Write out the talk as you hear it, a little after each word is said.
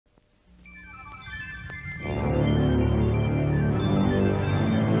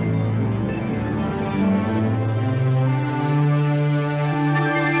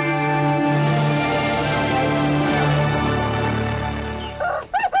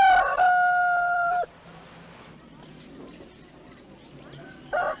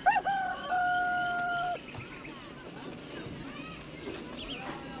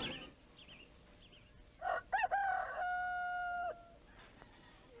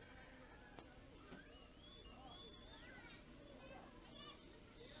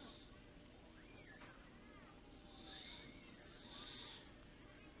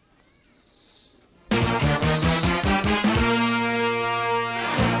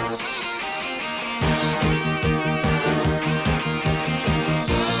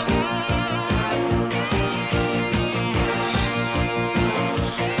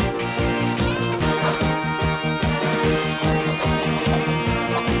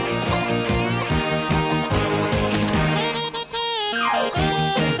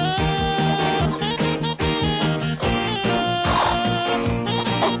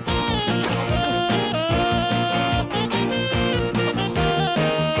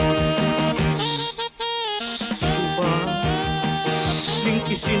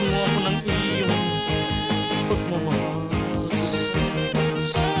Kisin mo ako ng iyong pagmamahal.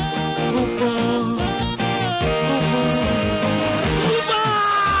 Rupa! Rupa!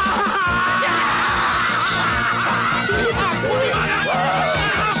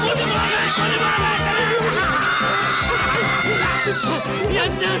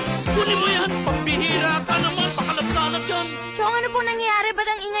 Yan! Kunin mo yan! Pambihira ka naman! Pakalap-kalap yan! Chong, ano po nangyayari? Ba't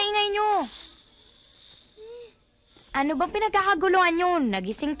ang ingay-ingay nyo? Ano bang pinagkakaguluhan yun?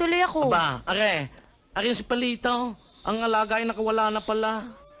 Nagising tuloy ako. Aba, are si Palito. Ang alaga ay nakawala na pala.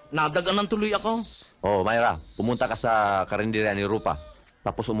 Nadaganan tuloy ako. Oh, Myra, pumunta ka sa karinderya ni Rupa.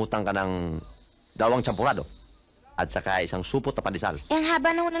 Tapos umutang ka ng dawang champurado. At saka isang supot na pandesal. Ang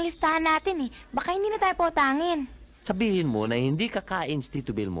haba na ng listahan natin eh. Baka hindi na tayo pautangin. Sabihin mo na hindi kakain si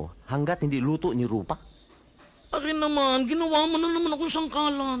Tito Bill mo hanggat hindi luto ni Rupa. Akin naman, ginawa mo na naman akong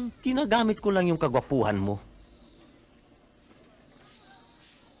sangkalan. Ginagamit ko lang yung kagwapuhan mo.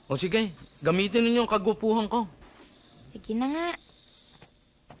 O sige, gamitin ninyo ang kagupuhan ko. Sige na nga.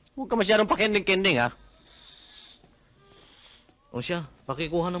 Huwag ka masyadong pakending-kending, ha? O siya,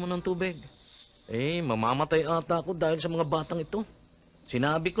 pakikuha naman ng tubig. Mamamatay ata ako dahil sa mga batang ito.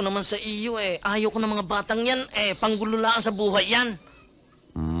 Sinabi ko naman sa iyo ayaw ko ng mga batang yan panggululaan sa buhay yan.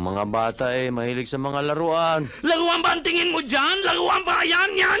 Mga bata mahilig sa mga laruan. Laruan ba ang tingin mo dyan? Laruan ba?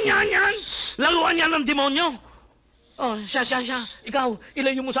 Yan! Laruan yan ng demonyo. Oh, siya. Ikaw,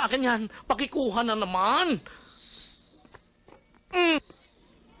 ilayo mo sa akin yan. Pakikuha na naman.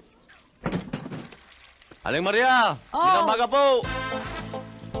 Aling Maria! Oh. Magandang umaga po!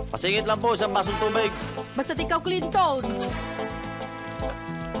 Pasingit lang po isang basong tubig. Basta't ikaw, Clinton.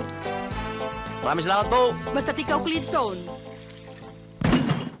 Maraming salamat po. Basta't ikaw, Clinton.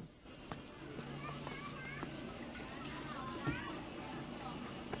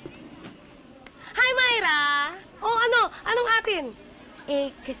 Hi, Myra! Oh, ano? Anong atin?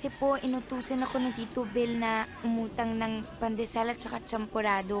 Kasi po inutusan ako ng Tito Bill na umutang ng pandesal at saka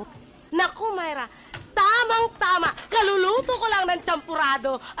champurado. Naku, Myra, tamang-tama. Kaluluto ko lang ng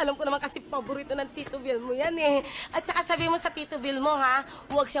champurado. Alam ko naman kasi paborito ng Tito Bill mo yan eh. At saka sabi mo sa Tito Bill mo, ha,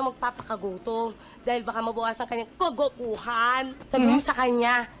 huwag siya magpapakagutom. Dahil baka mabawasan kanyang kagupuhan. Sabi mo sa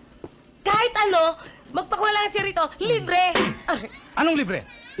kanya, kahit ano, magpakuha lang siya rito, libre. Anong libre?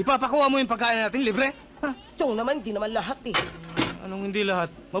 Ipapakuha mo yung pagkain natin, libre? Ha? Chong naman, hindi naman lahat eh. Anong hindi lahat?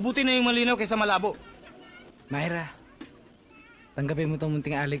 Mabuti na yung malinaw kaysa malabo. Myra, tanggapin mo itong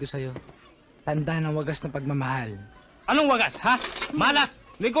munting alay ko sa'yo. Tanda ng wagas na pagmamahal. Anong wagas, ha? Malas!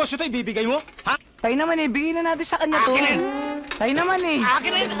 Negosyo to ibibigay mo, ha? Tay naman ibigay na natin sa kanya to. Akin eh! Tay naman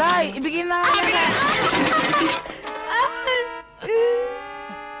Akin eh! Tay, ibigay na Akin eh!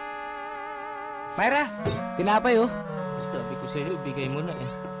 Myra, tinapay oh. Sabi ko sa'yo, ibigay mo na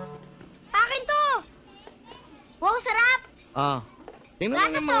Akin to! Wow, sarap!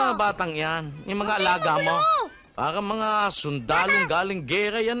 Tingnan mo yung mga batang yan. Yung mga alaga mo. Parang mga sundalong galing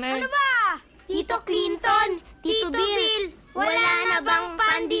gera yan Ano ba? Tito Clinton, Tito Bill, wala na bang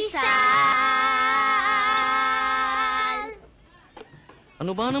pandesal?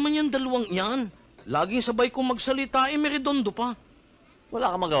 Ano ba naman yan dalawang yan? Laging sabay kong magsalita, meridondo pa.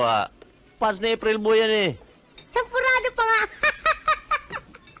 Wala kang magawa. Pas na April boy yan eh. Champurado pa nga!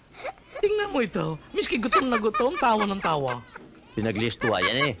 Tingnan mo ito. Miski gutom na gutom, tawa ng tawa. Pinaglistuwa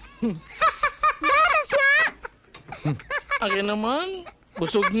yan eh. Daras nga! Akin naman,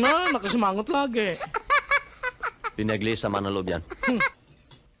 busog na, nakasimangot lagi. Pinaglis sa manaloob yan.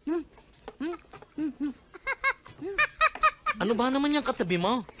 Ano ba naman yung katabi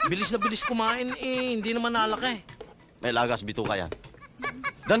mo? Bilis na bilis kumain hindi naman nalaki. May lagas bituka yan.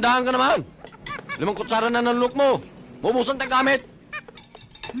 Dandahan ka naman! 5 kutsara na ng look mo. Bubusan tayo gamit.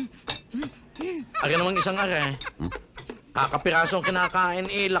 Akin namang isang are. Kakapirasong kinakain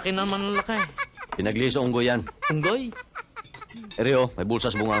laki naman ng laki. Pinaglis sa unggoy yan. Unggoy? Ereo, may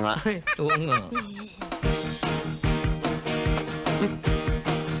bulsas bunga nga. Ay, oo nga.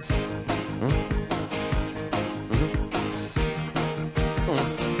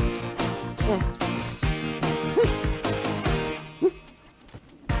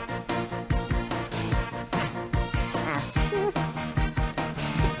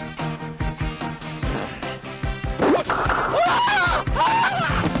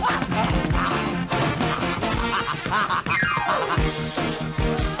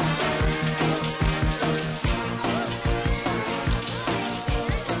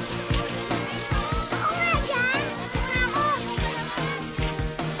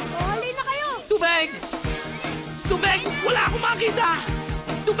 Tubig! Wala akong makita!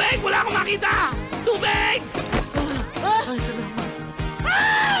 Tubig! Wala akong makita! Tubig! Ay, salamat.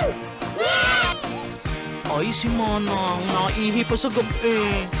 Ay, si Manang, naihi pa sa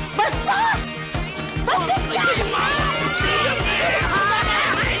gabi. Basta! Bakit yan?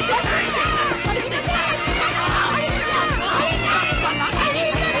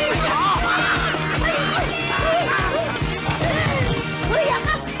 Huya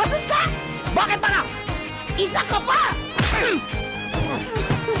ka! Bastos ka! Bakit pala? Isa ka pa!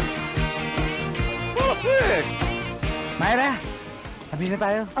 Myra, sabi na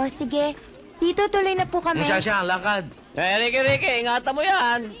tayo. O sige, Tito, tuloy na po kami. Siya, lakad. Ricky, ingatan mo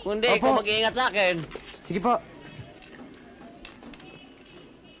yan. Kundi Opo. ikaw mag-iingat sa akin. Sige po.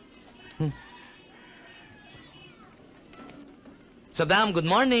 Saddam, good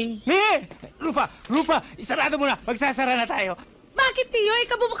morning. Rupa, isarado mo na. Magsasara na tayo. Bakit, Tiyo?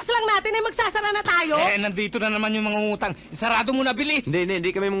 Ikabubukas lang natin ay magsasara na tayo? Nandito na naman yung mga utang. Isarado mo na, bilis. Hindi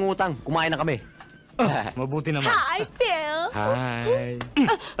kami mangungutang. Kumain na kami. Mabuti naman. Hi, Phil! Hi.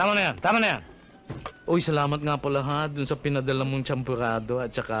 Tama na yan. Uy, salamat nga pala ha, dun sa pinadala mong champurado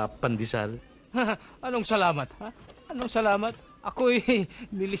at saka pandesal. Anong salamat, ha? Anong salamat? Ako'y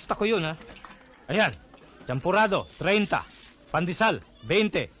nilista ko yun, ha? Ayan, champurado, 30. Pandesal,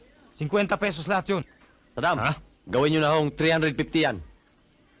 20. 50 pesos lahat yun. Saddam, Ha? gawin nyo na hong 350 yan.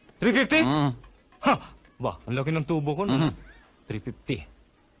 350? Mm. Ha! Ba, ang laki ng tubo ko, no? Mhm. 350.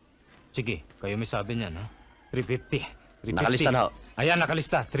 Sige, kayo may sabi niyan, ha? 350. 350. Nakalista na ho. Ayan,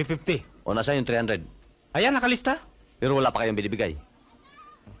 nakalista. 350. O nasa yung 300. Ayan, nakalista. Pero wala pa kayong binibigay.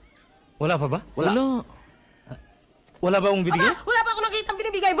 Wala pa ba? Wala. Wala ba akong binigay? Wala pa ako nakita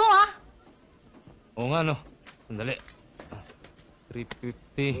binibigay mo, ha? Oo nga, no. Sandali.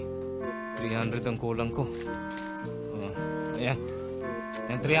 350. 300 ang kulang ko. Ayan.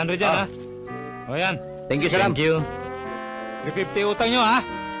 Ayan, 300 dyan, ha? O, ayan. Thank you, Saddam. Thank you. 350 utang nyo, ha?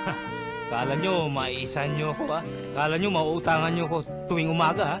 Kala nyo, maiisan nyo ako, ha? Kala nyo, mauutangan nyo ako tuwing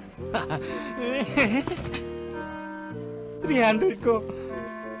umaga, ha? 300 ko.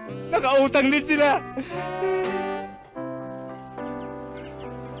 Nakautang din sila.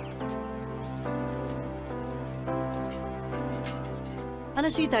 Ano,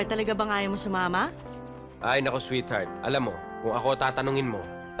 sweetheart? Talaga bang ayaw mo sumama? Ay, nako, sweetheart. Alam mo, kung ako tatanungin mo,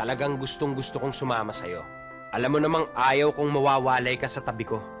 talagang gustong-gusto kong sumama sa'yo. Alam mo namang ayaw kong mawawalay ka sa tabi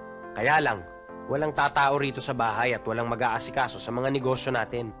ko. Kaya lang, walang tatao rito sa bahay at walang mag-aasikaso sa mga negosyo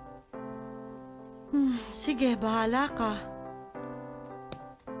natin. Sige, bahala ka.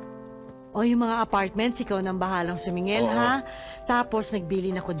 O yung mga apartments, ikaw nang bahalang sumingil, Oo. ha? Tapos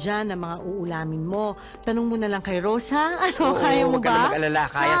nagbili na ko dyan ng mga uulamin mo. Tanong mo na lang kay Rose, ha? Ano, kaya mo huwag ka na ba? mag-alala.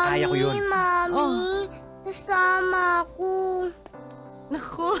 Kaya ko yun. Mami, Oh. kasama ako.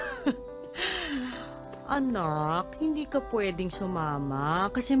 Naku. Anak, hindi ka pwedeng sumama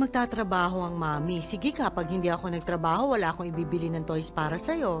kasi magtatrabaho ang mami. Sige, kapag hindi ako nagtrabaho, wala akong ibibili ng toys para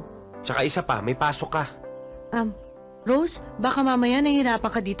sa'yo. Tsaka isa pa, may pasok ka. Rose, baka mamaya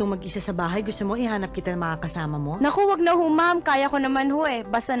nahihirapan ka dito mag-isa sa bahay. Gusto mo ihanap kita ng mga kasama mo? Naku, wag na ho, ma'am. Kaya ko naman ho eh.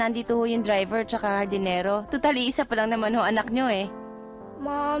 Basta nandito ho yung driver tsaka hardinero. Totally, isa pa lang naman ho anak nyo eh.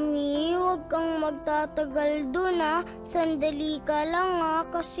 Mami, huwag kang magtatagal dun ha. Sandali ka lang ha,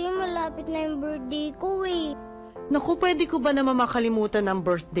 kasi malapit na yung birthday ko eh. Naku, pwede ko ba naman makalimutan ang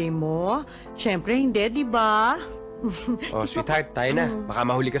birthday mo? Siyempre hindi, di ba? Oh, sweetheart, tayo na. Baka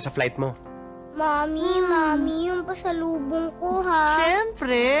mahuli ka sa flight mo. Mami, yung pasalubong ko ha.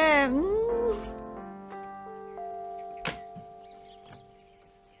 Siyempre.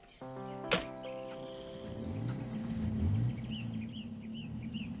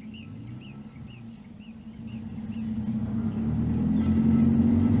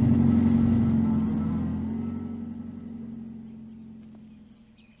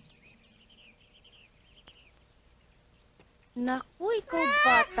 Naku, ikaw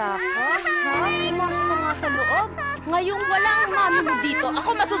bata ka, ha? Pumasok ka nga sa loob. Ngayong wala ang mami mo dito, ako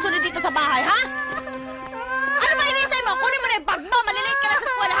masusunod dito sa bahay, ha? Ano ba hinihintay mo? Kunin mo na yung bag mo, malilate ka na sa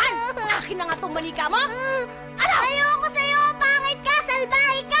eskwelahan. Akin na nga itong manika mo. Ano? Ayoko sa'yo, pangit ka,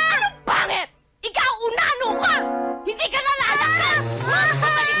 salbahe ka! Anong pangit? Ikaw, unano ka! Hindi ka nalayak ka!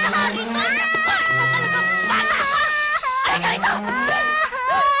 Balik ka nga rito! Ikaw talagang bata ka! Halika rito!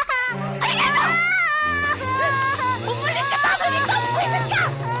 Halika rito! Bumalik ka tayo dito! Pwisit ka!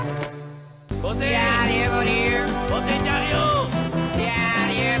 Bote! Bote, Diaryo!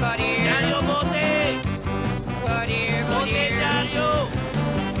 Diaryo, bote! Bote, Diaryo!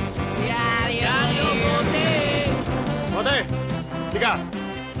 Diaryo, bote! Bote! Tiga!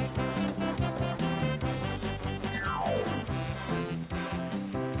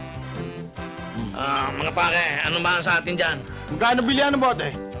 Mga pare, ano ba ang sa atin dyan? Magkano bilihan ng bote?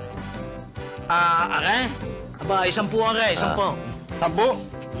 Are? Aba, 10 are, 10.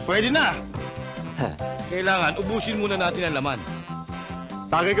 10. Pwede na. Kailangan ubusin muna natin ang laman.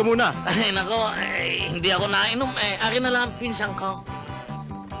 Tagay ka muna. Ay, nako, hindi ako nainom. Akin na lang ang pinsang ko.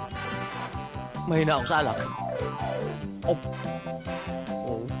 Mahina ako sa alak. Oh.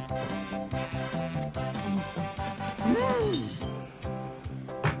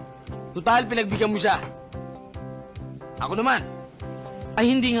 Total, pinagbigyan mo siya. Ako naman.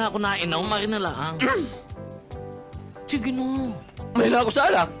 Ay, hindi nga ako nainom. Akin na lang. Sige no. Mahina ako sa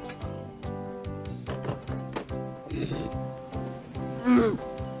alak.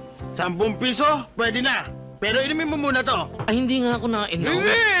 10 piso? Pwede na. Pero inumin mo muna to. Ay, hindi nga ako nainom.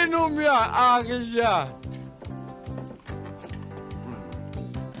 Inom niya. Akin siya.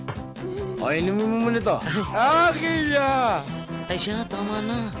 O, inumin mo muna to. Akin siya. Ay siya, tama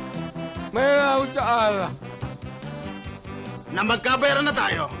na. Mahina ako sa alak. Na magkabayaran na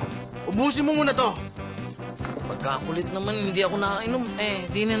tayo. Ubusin mo muna to. Pagkakulit naman, hindi ako nainom.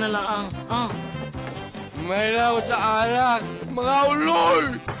 Di na lang. Mahina ako sa alak. Mga ulol.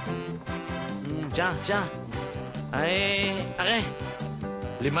 Siya. Ay, ake.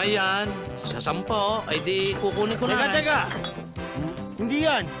 5 yan. Sa 10, ay di kukunin ko na. Teka. Hindi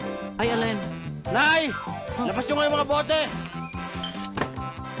yan. Ay, alin? Nay! Labas nyo nga yung mga bote.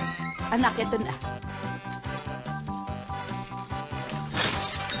 Anak, ito na.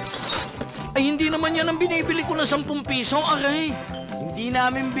 Ay, hindi naman yan ang binibili ko na 10 piso, aray. Hindi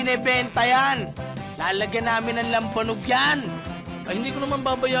namin binebenta yan. Lalagyan namin ng lambanog yan. Ay, hindi ko naman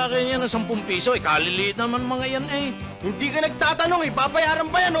babayaran yan ng 10 piso. Kaliliit naman mga yan, Hindi ka nagtatanong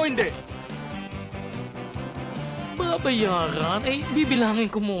babayaran ba yan o hindi? Babayaran? Ay, bibilangin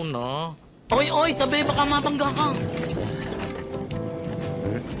ko muna. Oy, tabi, baka mabangga ka.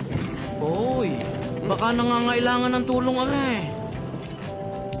 Oy, baka nangangailangan ng tulong, are.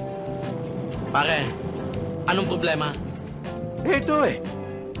 Pare, anong problema? Ito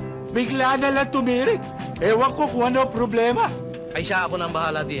bigla na lang tumirik. Ewan ko kung ano problema. Ay, siya ako nang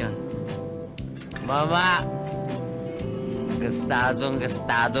bahala diyan. Mama,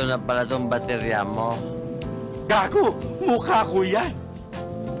 gastado na pala tong baterya mo. Gago, mukha ko yan.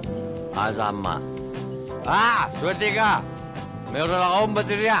 Sama. Swerte ka. Meron akong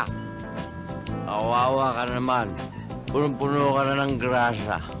baterya. Kawawa ka naman. Punong-puno ka na ng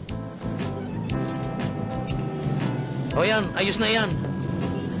grasa. O yan, ayos na yan.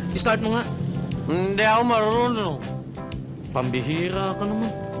 I-start mo nga. Hindi ako marunong. Pambihira ka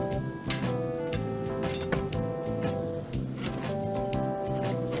naman.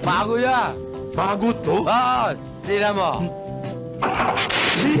 Bago yan. Bago to? Tingnan mo.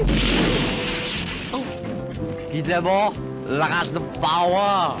 Kita mo? Lakas ng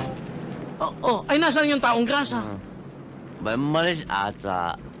power. Ay, nasaan yung taong grasa? May malis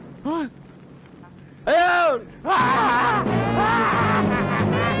ata. Ayun!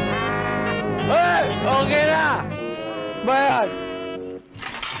 Hey! Okay na! Bayan!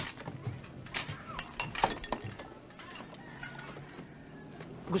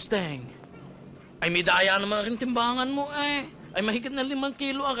 Gusteng, ay may daya naman rin timbangan mo, Ay, mahigit na 5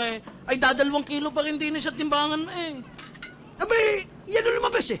 kilo, Ay, 2 kilo pa rin din sa timbangan, Abay, yan ang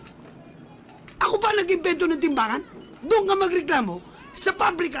lumabas Ako ba nag-invento ng timbangan? Doon ka magreklamo sa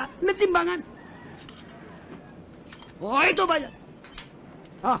pabrika ng timbangan. Ito ba yan?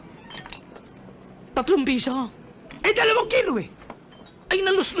 3 piso. 2 kilo Ay,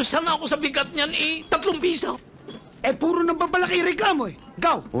 naluslusan na ako sa bigat niyan, 3 piso. Puro nang papalaki reklamo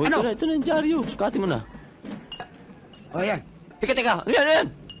Gaw, ano? Ito na yung dyaryo. Sukatin mo na. Yan. Teka. Ano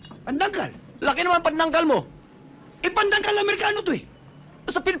yan? Pandanggal. Laki naman pandanggal mo. Pandanggal Amerikano to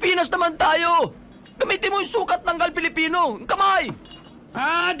Sa Pilipinas naman tayo. Gamitin mo yung sukat tanggal Pilipino. Yung kamay.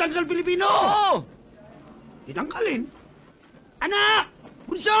 Tanggal Pilipino. Oo. Ditanggalin. Anak!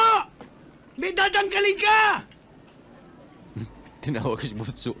 Bunso! May dadanggalin ka! Tinawag si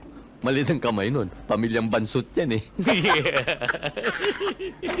Bunso. Malit ang kamay nun. Pamilyang bansot yan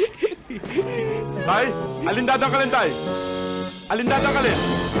Tay, alin dadangkalin, Tay? Alin dadangkalin?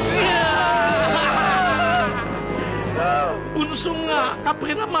 Bunso nga,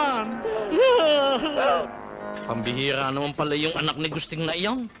 kapre naman. Pambihira naman pala yung anak ni Gusting na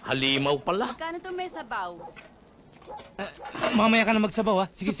iyon. Halimaw pala. Magkano to may sabaw? Mamaya ka na magsabaw,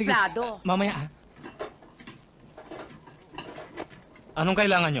 Sige. Suplado. Mamaya, Anong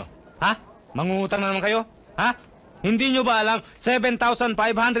kailangan nyo? Mangungutang na naman kayo? Hindi nyo ba alam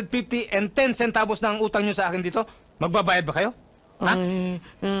 7,550 and 10 centavos na ang utang nyo sa akin dito? Magbabayad ba kayo? Ay,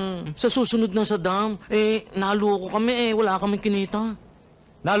 sa susunod na sa dam, naloko kami wala kaming kinita.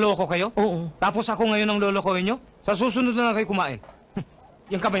 Naloko kayo? Oo. Tapos ako ngayon ang lolokohin nyo? Sa susunod na lang kayo kumain.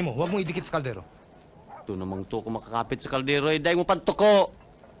 Yung kamay mo, huwag mo idikit sa kaldero. Ito namang to kung makakapit sa kaldero, dahil mo pantuko.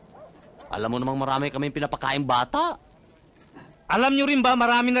 Alam mo namang marami kaming pinapakain bata. Alam nyo rin ba,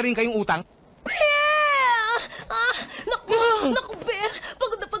 marami na rin kayong utang? Naku, Bel,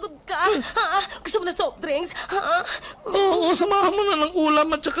 pagod na pagod ka. Gusto mo na soft drinks? Oo, samahan mo na ng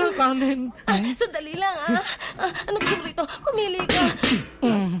ulam at saka kanin. Sandali lang, Ano gusto mo rito? Mamili ka.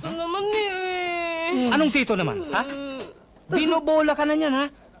 Ito naman eh. Anong tito naman, ha? Binobola ka na niyan, ha?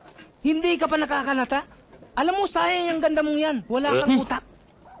 Hindi ka pa nakakalata? Alam mo, sayang yung ganda mong yan. Wala kang utak.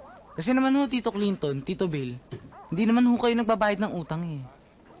 Kasi naman ho, Tito Clinton, Tito Bill, hindi naman ho kayo nagbabayad ng utang eh.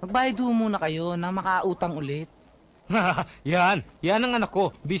 Magbayad ho muna kayo na makautang ulit. Yan ang anak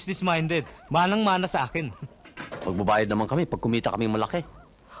ko. Business-minded. Manang-mana sa akin. Magbabayad naman kami pag kumita kaming malaki.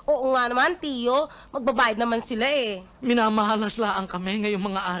 Oo nga naman, Tiyo. Magbabayad naman sila eh. Minamahalas laang kami ngayong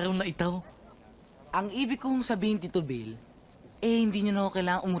mga araw na ito. Ang ibig kong sabihin, Tito Bill, hindi nyo na ho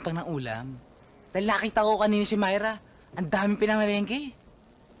kailangan umutang ng ulam. Dahil nakita ko kanina si Myra, ang daming pinamalengke.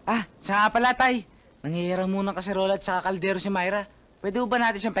 Siya nga pala, Tay. Nangyayarang muna kaserola at saka kaldero si Myra. Pwede ba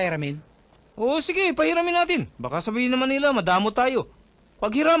natin siyang pahiramin? Oo, sige, pahiramin natin. Baka sabihin naman nila, madamo tayo.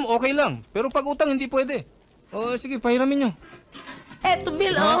 Pag hiram, okay lang. Pero pag utang, hindi pwede. Oo, sige, pahiramin nyo. Eto,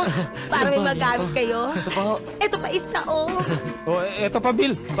 Bill, para may magamit kayo. Ito po. Eto pa isa, Eto pa,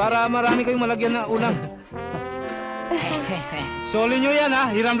 Bill. Para marami kayong malagyan na ulam. Soli nyo yan, ha?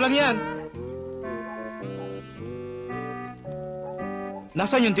 Hiram lang yan.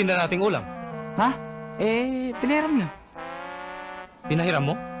 Nasaan yung tinda nating ulam? Ha? Pinahiram na. Pinahiram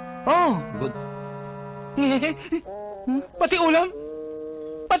mo? Oo. Good. Pati ulam?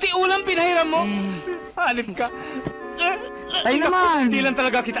 Pati ulam pinahiram mo? Halip ka. Tayo naman. Hindi lang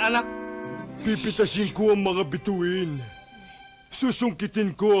talaga kita, anak. Pipitasin ko ang mga bituin.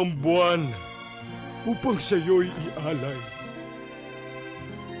 Susungkitin ko ang buwan upang sa'yo'y ialay.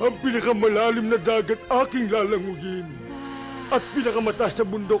 Ang pinakamalalim na dagat aking lalangugin at pinakamataas na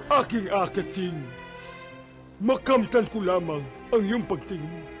bundok aking akitin. Makamtan ko lamang ang iyong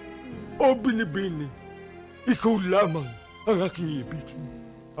pagtingin. O binibini, ikaw lamang ang aking ibigin.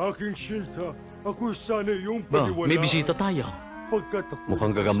 Aking sinta, ako sana iyong paniwalaan. May bisita tayo.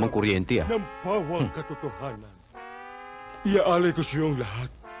 Mukhang gagamang kuryente, ng pawang katotohanan. Iaalay ko sa iyong lahat.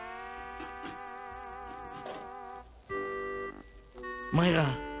 Myra,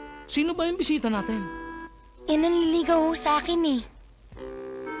 sino ba yung bisita natin? Nanliligaw ho sa akin eh.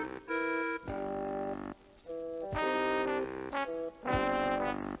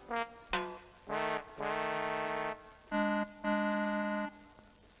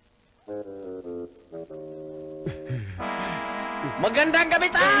 Magandang gabi,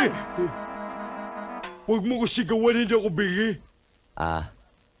 Tang! Huwag mo ko sigawan, hindi ako bingi.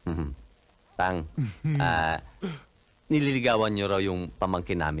 Tang, nililigawan niyo raw yung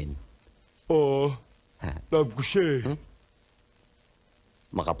pamangkin namin. Oo, love ko siya eh.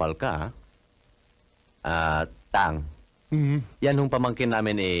 Makapal ka, ha? Tang, yan yung pamangkin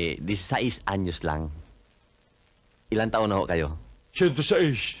namin 16 anyos lang. Ilan taon na ho kayo?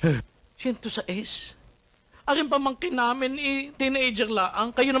 106. 106? Aking pamangkin namin, teenager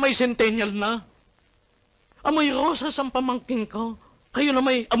lang. Kayo na may centennial na. Amoy rosas ang pamangkin ko. Kayo na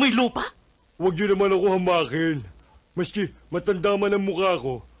may amoy lupa. Huwag niyo naman ako hamakin. Maski matanda man ang mukha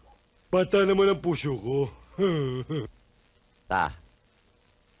ko, bata naman ang puso ko.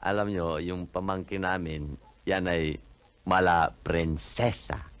 Alam nyo, yung pamangkin namin, yan ay mala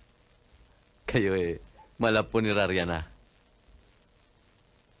prinsesa. Kayo mala punerarya na.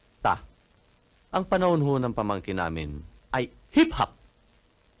 Ang panahon ho ng pamangkin namin ay hip-hop.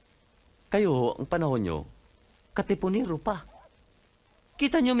 Kayo, ang panahon nyo, katipuniro pa.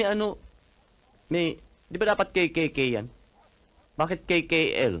 Kita nyo di ba dapat KKK yan? Bakit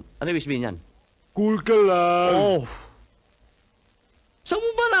KKL? Ano ibig sabihin yan? Cool ka lang. Oh. Saan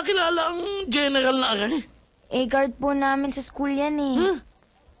mo ba nakilala ang general na aray? Guard po namin sa school yan eh.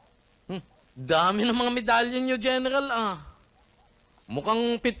 Dami ng mga medalyon nyo, general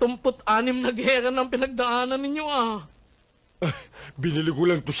Mukhang 76 na gera ng pinagdaanan ninyo Binili ko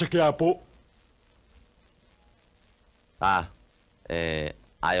lang to sa Quiapo.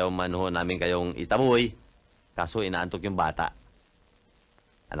 Ayaw man ho namin kayong itaboy. Kaso inaantok yung bata.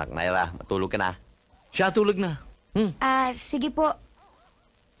 Anak Myra, matulog ka na. Siya tulog na. Sige po.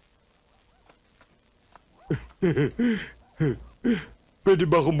 Pwede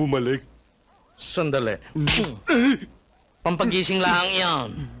ba akong bumalik? Sandali. Pampagising lang yan.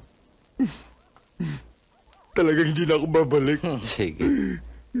 Talagang hindi na ako babalik. Sige.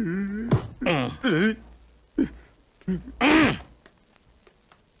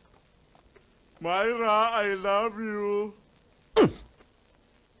 Myra, I love you.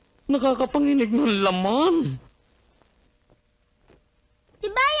 Nakakapanginig ng laman.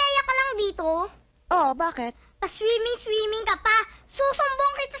 Diba yaya ka lang dito? Oo, bakit? Pa-swimming ka pa.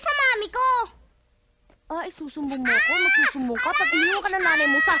 Susumbong kita sa mami ko. Ah, isusumbong mo ko. Magsusumbong ka. Pag iniwan ka ng nanay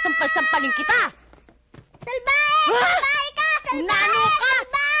mo, sasampal-sampalin kita. Salbahe! Salbahe ka! Salbahe! Nano ka!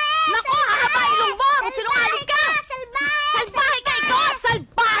 Salbahe! Nako, hahaba ilong mo! Sinungaling ka! Salbahe! Salbahe ka, ikaw!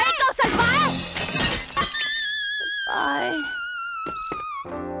 Salbahe ka! Salbahe! Ay.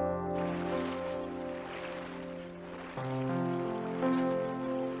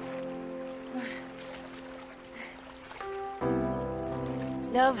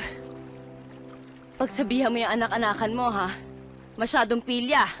 Love, pagsabihan mo yung anak-anakan mo, ha? Masyadong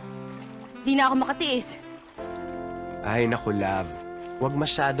pilya. Di na ako makatiis. Ay, naku, love. Huwag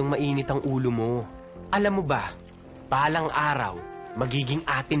masyadong mainit ang ulo mo. Alam mo ba, balang araw, magiging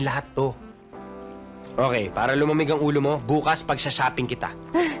atin lahat to. Okay, para lumamig ang ulo mo, bukas pagsha-shopping kita.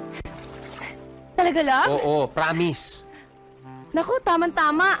 Talaga, love? Oo, promise. Naku,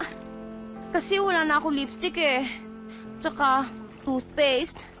 tama-tama. Kasi wala na akong lipstick eh. Tsaka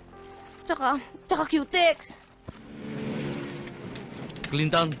toothpaste. Tsaka ktx.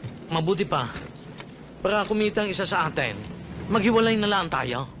 Clinton, mabuti pa. Para kumita ang isa sa atin, maghiwalay na lang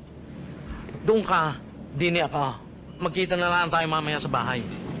tayo. Doon ka, dini ako. Magkita na lang tayo mamaya sa bahay.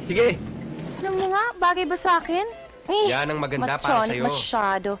 Sige. Alam mo nga, bagay ba sa akin? Yan ang maganda para sa'yo.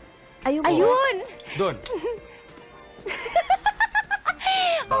 Masyado. Ayun! Doon.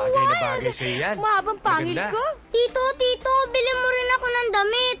 Bagay na bagay sa'yo yan. Mahabang pangil Maganda. ko. Tito, bili mo rin ako ng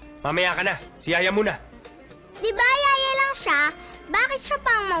damit. Mamaya ka na. Si Yaya muna. Di ba yaya lang siya? Bakit siya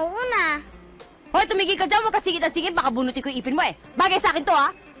pang mauuna? Hoy, tumigil ka dyan. Huwag ka singit na singit. Baka bunutin ko yung ipin mo eh. Bagay sa akin to, ha?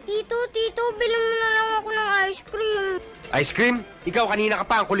 Tito, bili mo na lang ako ng ice cream. Ice cream? Ikaw kanina ka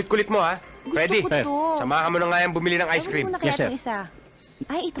pa. Ang kulit-kulit mo, ha? Gusto Ready? ko to. Samahan mo na nga yan bumili ng ice cream. Ewan ko na kaya itong isa.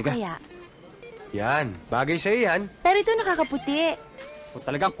 Ay, ito kaya. Yan. Bagay sa'yo yan. Pero ito nakakaputi. O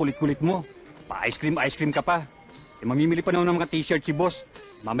talagang kulit-kulit mo. Pa-ice cream ka pa. Eh, mamimili pa naman ng mga t-shirt si boss.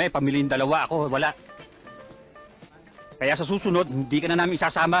 Mamaya, pamiliin dalawa ako, wala. Kaya sa susunod, hindi ka na namin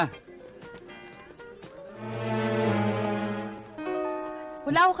isasama.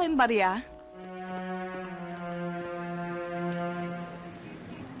 Wala ko kayong barya.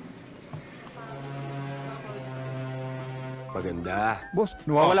 Maganda. Boss,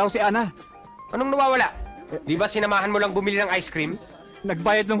 nawawala ko si Ana. Anong nawawala? Di ba sinamahan mo lang bumili ng ice cream?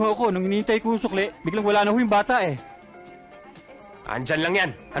 Nagbayad lang ho ako. Nung inintay ko yung sukli, biglang wala na ho yung bata eh. Andyan lang yan.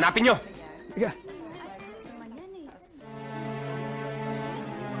 Hanapin nyo. Sige.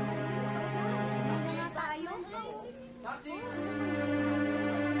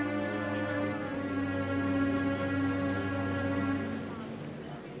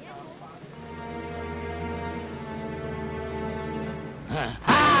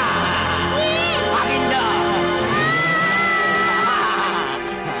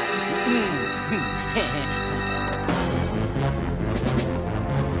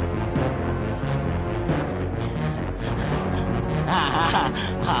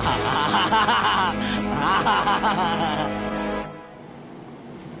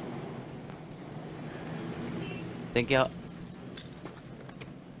 Thank you.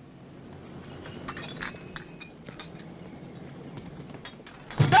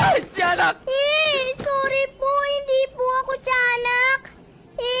 Ay, tiyanak! Sorry po, hindi po ako tiyanak.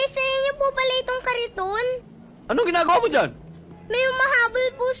 Sa inyo po pala itong kariton? Anong ginagawa mo dyan? May umahabol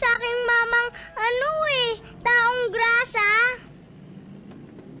po sa aking mamang, taong grasa.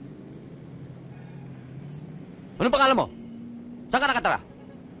 Anong pangalan mo? Saan ka nakatara?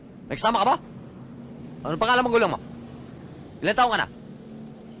 May kasama ka ba? Anong pangalan mo gulang mo? Ilan taong ka na?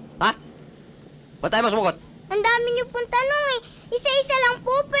 Ha? Ba't tayo masumagot? Ang dami niyo pong tanong Isa-isa lang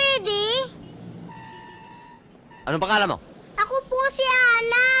po pwede. Anong pangalan mo? Ako po si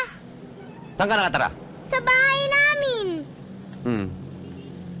Ana. Saan ka nakatara? Sa bahay namin.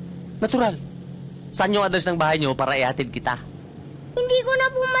 Natural. Saan yung address ng bahay niyo para ihatid kita? Hindi ko na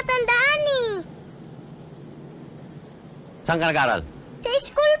po matandaan Saan ka nag-aaral? Sa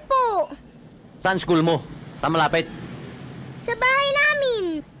school po. Saan school mo? Saan malapit? Sa bahay namin.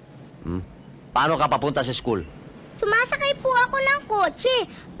 Paano ka papunta sa school? Sumasakay po ako ng kotse.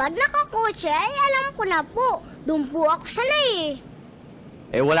 Pag nakakotse ay alam ko na po. Doon po ako sanay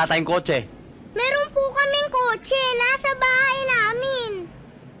Eh, wala tayong kotse. Meron po kaming kotse. Nasa bahay namin.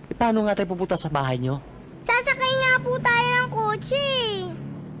 Eh, paano nga tayo pupunta sa bahay niyo? Sasakay nga po tayo ng kotse.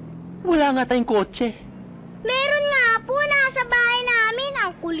 Wala nga tayong kotse. Meron nga po. Nasa bahay namin.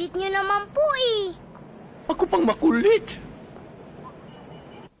 Ang kulit nyo naman po Ako pang makulit.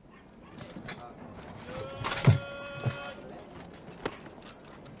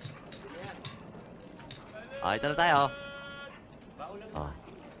 Ito na tayo.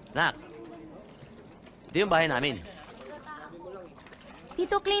 Nak, Di yung bahay namin.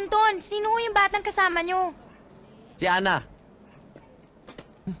 Tito Clinton, sino yung batang kasama nyo? Si Ana.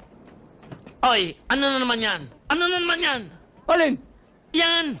 Oy, ano na naman yan? Ano na naman yan? Alin?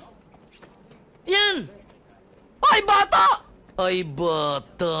 Yan! Yan! Ay, bata! Ay,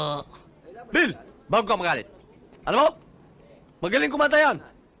 bata. Bill, bago ka magalit. Alam mo, magaling kumanta yan.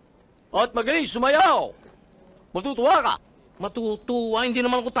 At magaling sumayaw. Matutuwa ka. Matutuwa, hindi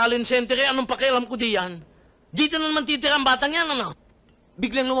naman ako talent center eh. Anong pakialam ko diyan? Dito na naman titira ang batang yan, ano?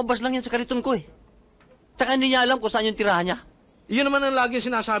 Biglang lumabas lang yan sa kariton ko eh. Tsaka hindi niya alam kung saan yung tirahan niya. Iyon naman ang lagi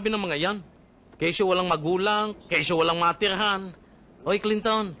sinasabi ng mga yan. Kesyo walang magulang, kesyo walang matirhan. Oy,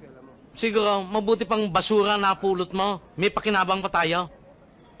 Clinton, siguro mabuti pang basura na pulot mo. May pakinabang pa tayo.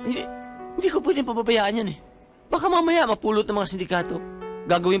 Hindi ko pwedeng pababayaan yan eh. Baka mamaya mapulot ng mga sindikato.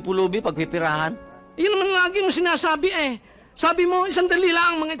 Gagawin pulubi pagpipirahan. Iyon naman ang lagi mo sinasabi eh. Sabi mo, 1 dali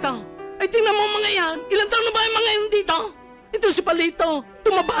lang ang mga ito. Ay, tingnan mo ang mga yan. Ilan taon na ba yung mga yan dito? Ito si Palito.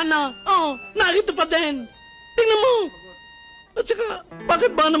 Tumaba na. Oo, narito pa din. Tingnan mo. At saka,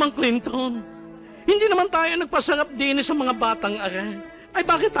 bakit ba naman Clinton? Hindi naman tayo nagpasarap din sa mga batang are. Ay,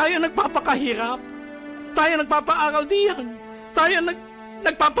 bakit tayo nagpapakahirap? Tayo nagpapaaral diyan. Tayo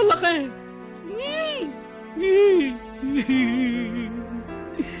nagpapalaki.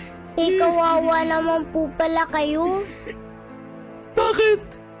 Kawawa naman po pala kayo. Bakit?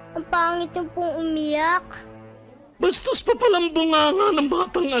 Ang pangit yung pong umiyak. Bastos pa palang bunganga ng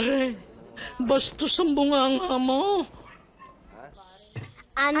batang are. Bastos ang bunganga mo.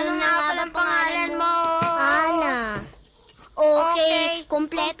 Ano na nga ba pangalan mo? Ana. Okay,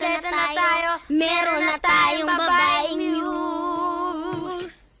 kumpleto na tayo. Meron na tayong babaeng news.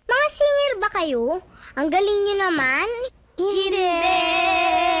 Mga singer ba kayo? Ang galing nyo naman. Hindi.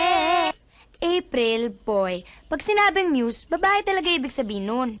 April, boy. Pag sinabing muse, babae talaga ibig sabihin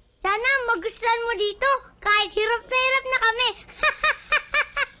nun. Sana magustuhan mo dito. Kahit hirap na hirap na kami.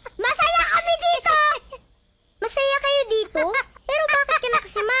 Masaya kami dito. Masaya kayo dito? Pero bakit ka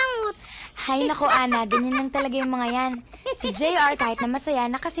nakasimangot? Hay nako, Ana, ganyan lang talaga yung mga yan. Si JR kahit na masaya,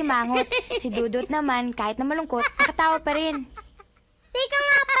 nakasimangot. Si Dudut naman, kahit na malungkot, nakatawa pa rin. Teka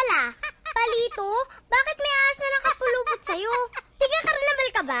nga pala, Palito, bakit may ahas na nakapulupot sa'yo? Tiga-karnabal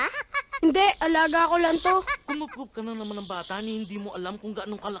ka ba? Hindi, alaga ko lang to. Kumuprove ka na naman ng bata ni hindi mo alam kung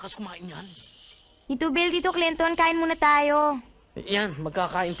gaano kalakas kumain yan. Tito Bill, Tito Clinton, kain muna tayo. Yan,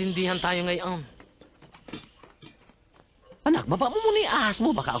 magkakaintindihan tayo ngayon. Anak, baba mo muna yung ahas mo.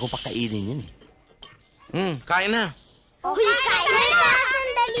 Baka ako pakainin yan eh. Kain na. Okay, kain na!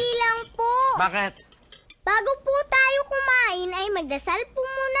 Sandali lang po. Bakit? Bago po tayo kumain ay magdasal po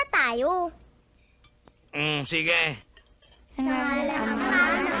muna tayo. Sige. Sa ngalan ng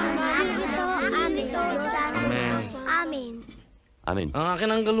Ama, ng Espiritu, Amen. Amen. Amen. Ang akin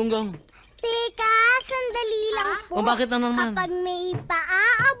ang galunggong. Teka, sandali lang po. Bakit na naman? Kapag may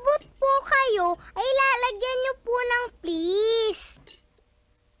paaabot po kayo, ay lalagyan niyo po ng please.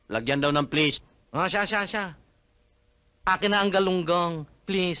 Lagyan daw ng please. Siya. Akin na ang galunggong.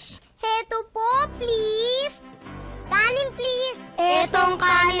 Please. Heto po, please. Kanin, please. Etong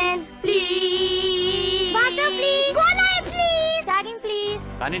kanin, please. Baso, please. Gulay, please. Saging, please.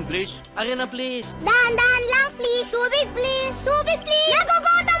 Kanin, please. Akin na, please. Dahan-dahan lang, please. Tubig, please. Tubig, please.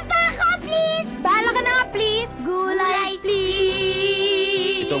 Nagugutom pa ako, please. Bahala ka na nga, please. Gulay,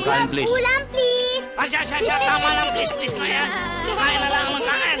 please. Itong kanin, please. Ulam, please. Siya. Tama lang, please na yan. Kain na lang ng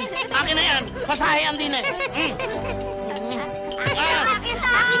kain. Akin na yan. Pasahayan din eh.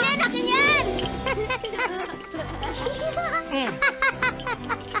 Akin yan.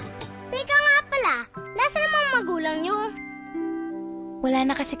 Teka nga pala, nasaan ang mga magulang nyo? Wala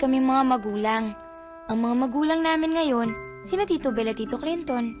na kasi kami mga magulang. Ang mga magulang namin ngayon, sina Tito Bill at Tito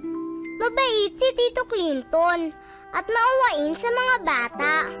Clinton. Mabait si Tito Clinton at maawain sa mga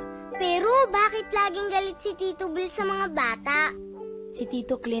bata. Pero bakit laging galit si Tito Bill sa mga bata? Si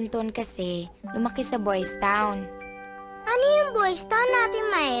Tito Clinton kasi lumaki sa Boys Town. Ano yung Boys Town natin,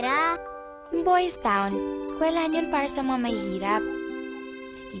 Myra? Yung Boys Town, eskwelahan yun para sa mga mahihirap.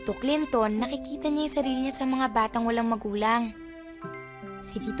 Si Tito Clinton, nakikita niya yung sarili niya sa mga batang walang magulang.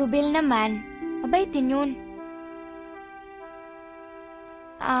 Si Tito Bill naman, mabait din yun.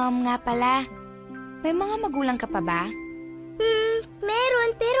 Nga pala, may mga magulang ka pa ba?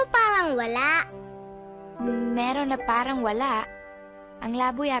 Meron pero parang wala. Meron na parang wala. Ang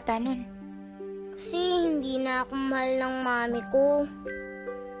labo yata nun. Kasi hindi na ako mahal ng mami ko.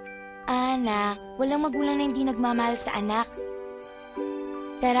 Anak, walang magulang na hindi nagmamahal sa anak.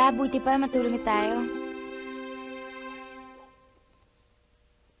 Tara, buti pa matulog na tayo.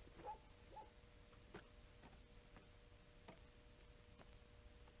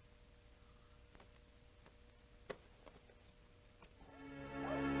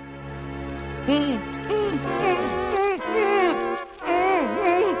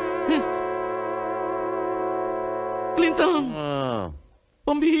 Clinton,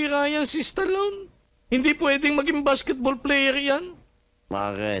 pambihira yan si Stallone. Hindi pwedeng maging basketball player yan.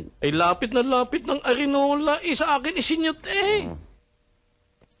 Bakit? Ay lapit na lapit ng Arinola. Sa akin isinyot eh.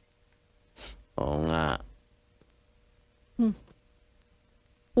 Oo nga.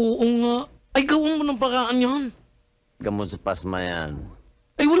 Oo nga. Ay gawin mo ng paraan yan. Gamot sa pasma yan.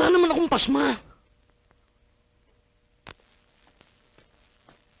 Ay wala naman akong pasma.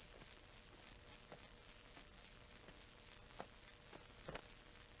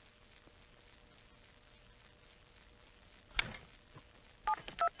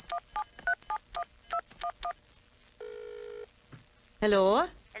 Hello?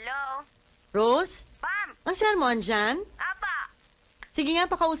 Hello? Rose? Ma'am! Ang sermon dyan? Apa! Sige nga,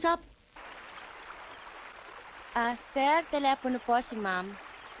 pakausap. Sir, telepono po si ma'am.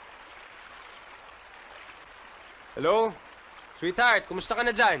 Hello? Sweetheart, kumusta ka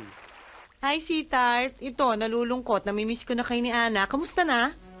na dyan? Hi, sweetheart. Ito, nalulungkot. Namimiss ko na kay ni Ana. Kamusta na?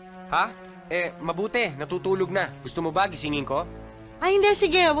 Ha? Mabuti. Natutulog na. Gusto mo ba gisingin ko? Ay, hindi.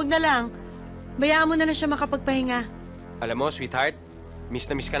 Sige, wag na lang. Bayaan mo na lang siya makapagpahinga. Alam mo, sweetheart, miss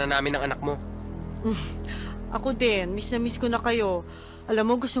na miss ka na namin ng anak mo. Ako din. Miss na miss ko na kayo. Alam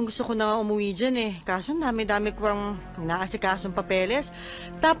mo, gustong-gusto ko na nga umuwi dyan eh. Kaso, dami-dami ko pang naasikasong papeles.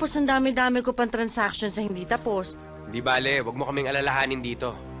 Tapos, ang dami-dami ko pang transactions na hindi tapos. Di bale, wag mo kaming alalahanin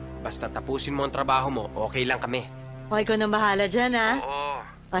dito. Basta tapusin mo ang trabaho mo, okay lang kami. O, ikaw nang bahala dyan, ha? Oo.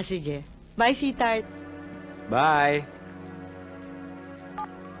 Sige. Bye, sweetheart. Bye!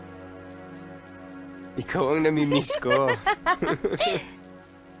 Ikaw ang namimiss ko.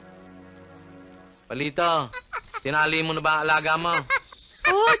 Palito, tinali mo na ba ang alaga mo?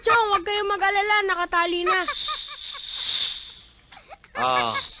 Oo, Chong, huwag kayong mag-alala. Nakatali na.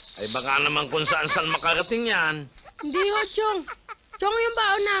 Ay baka naman kung saan-saan makarating yan. Hindi ho, Chong. Chong yung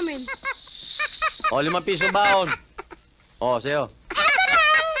baon namin. O, 5 piso baon. O, sa'yo.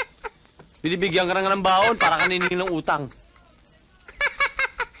 Binibigyan ka nga ng baon para kaninin ng utang.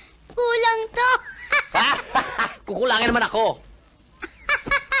 Kulang to. Kukulangin naman ako.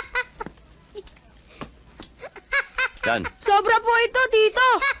 Yan. Sobra po ito, Tito.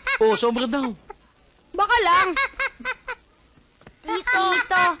 Oo, sobra daw. Baka lang. Tito,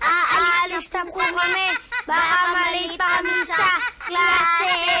 aalis na po kami. Baka malate pa kami sa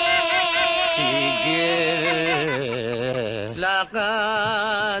klase. Sige.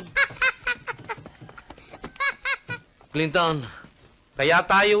 Lakad. Clinton, kaya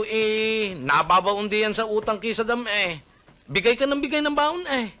tayo nababaundihan sa utang kisa dam eh. Bigay ka ng bigay ng baon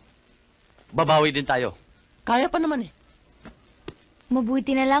eh. Babawi din tayo. Kaya pa naman eh.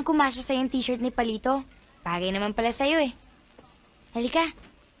 Mabuti na lang kumasya sa'yo yung t-shirt ni Palito. Bagay naman pala sa'yo eh. Halika.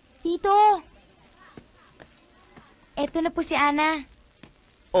 Tito! Eto na po si Ana.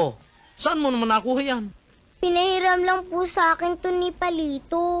 Oh, saan mo naman nakuha yan? Pinahiram lang po sa akin to ni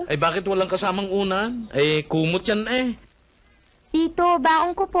Palito. Ay bakit walang kasamang unan? Kumot yan eh. Tito,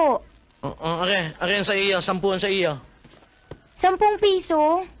 baong ko po. Are sa iya, 10 sa iya. 10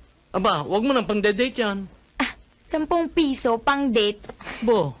 piso? Aba, wag mo nang pang-date yan. 10 piso, pang date.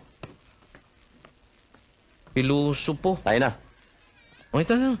 Bo. Piluso po. Tayo na. O,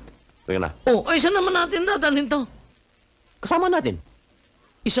 ito na. Tayo na. Oh, ay saan naman natin dadalhin to? Kasama natin.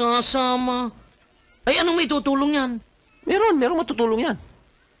 Isasama. Ay, anong may tutulong yan? Merong matutulong yan.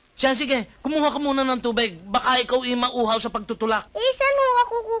 Siya, sige, kumuha ka muna ng tubig. Baka ikaw mauhaw sa pagtutulak. Saan ho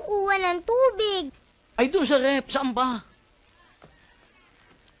ako kukuha ng tubig? Ay, doon sa rep. Saan ba?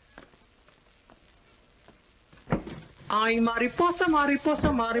 Ay, mariposa,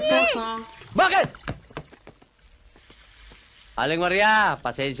 mariposa, mariposa. Bakit? Aling Maria,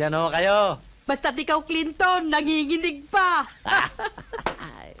 pasensya na kayo. Basta't ikaw, Clinton, nanginginig pa.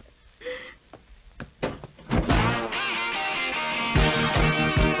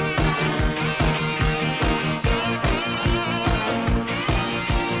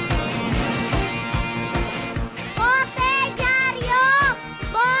 Bote dyaryo!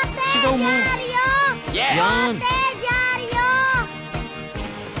 Bote Sigaw mo. dyaryo! Yeah! Yan. Bote dyaryo!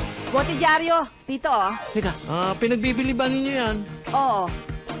 Bote dyaryo. Tito, oh. Teka, pinagbibili ba ninyo yan? Oo.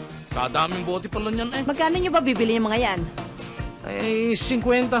 Kadaming bote pala niyan eh. Magkano nyo ba bibili yung mga yan? Ay,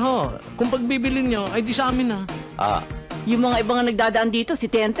 50 ho. Kung pagbibili nyo, ay di sa amin ha. Yung mga ibang nagdadaan dito, si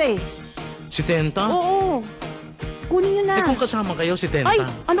Tente. Si Tenta? Oo. Kunin nyo na. Eh kung kasama kayo si Tenta. Ay,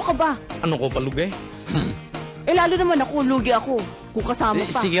 ano ka ba? Ano ko palugay? Lalo naman ako, lugi ako. Kung kasama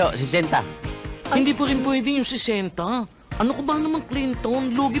pa. Sige, si Senta. Hindi pa rin pwede yung 60. Ano ko ba naman,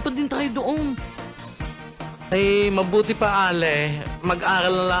 Clinton? Lugi pa din tayo doon. Ay, mabuti pa, Ale.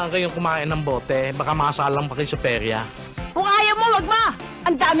 Mag-aral na lang kayong kumain ng bote. Baka makasalang pa kayo sa perya. Kung ayaw mo, wag ma!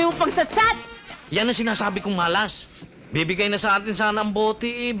 Ang dami mo pang satsat! Yan ang sinasabi kong malas. Bibigay na sa atin sana ang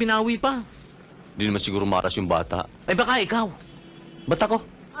bote, binawi pa. Di naman siguro maras yung bata. Ay, baka ikaw. Ba't ako?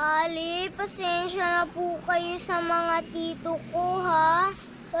 Ali, pasensya na po kayo sa mga tito ko, ha?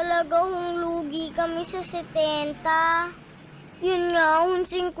 Talagang lugi kami sa 70. Yun nga,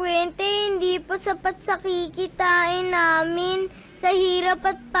 50, hindi pa sapat sa kikitain namin. Sa hirap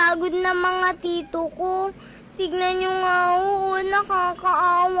at pagod ng mga tito ko. Tignan nyo nga,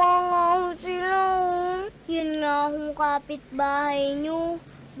 nakakaawa nga sila. Yun nga, kapitbahay nyo.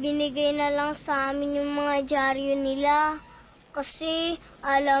 Binigay na lang sa amin yung mga dyaryo nila. Kasi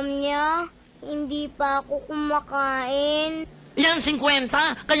alam niya, hindi pa ako kumakain. Yan, 50.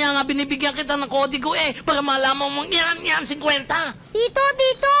 Kaya nga binibigyan kita ng kodigo para malaman mong yan, 50.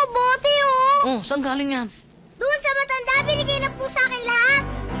 Tito, bote oh. Oh, saan galing yan? Doon sa matanda, binigay na po sa akin lahat.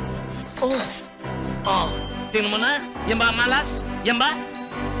 Oh, tingnan mo na. Yan ba, malas? Yan ba?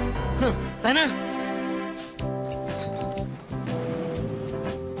 Tayo na.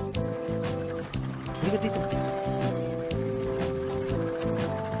 Halika dito.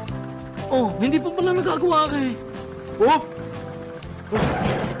 Oh, hindi pa pala nagagawa ka Oh!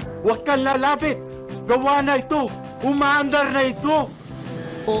 Huwag kang lalapit! Gawa na ito! Umaandar na ito!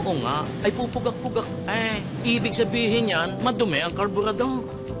 Oo nga, ay pupugak-pugak. Ibig sabihin yan, madumi ang karburador.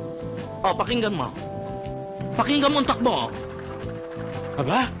 Oh, pakinggan mo. Pakinggan mo ang takbo.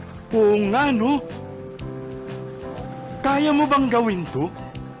 Aba, oo nga, no? Kaya mo bang gawin to?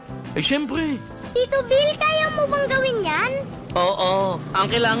 Eh, siyempre. Tito Bill, kaya mo bang gawin yan? Oo, ang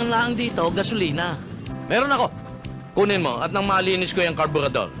kailangan lang dito, gasolina. Meron ako. Kunin mo at nang malinis ko yung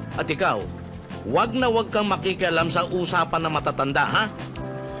karburador. At ikaw, wag na wag kang makikialam sa usapan na matatanda, ha?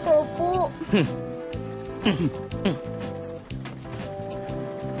 Opo.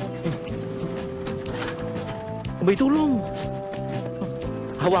 Abay, tulong.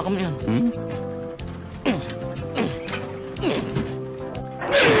 Hawakan mo yan.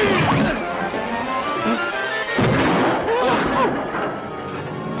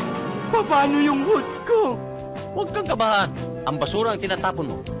 Paano yung hood ko? Huwag kang kabahan. Ang basura ang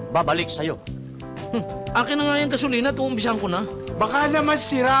tinatapon mo, babalik sa'yo. Akin na nga yung gasolina at uumpisahan ko na. Baka naman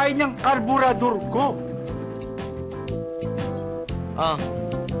sirain yung karburador ko. Ah,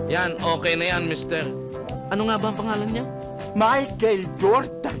 yan, okay na yan, mister. Ano nga ba ang pangalan niya? Michael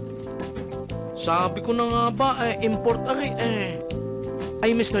Jordan. Sabi ko na nga ba, import ari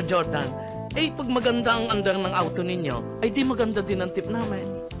Ay, Mr. Jordan, pag maganda ang andar ng auto ninyo, ay di maganda din ang tip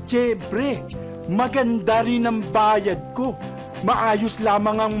namin. Siyempre, maganda rin ang bayad ko. Maayos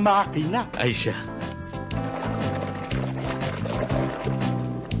lamang ang makina. Ay siya.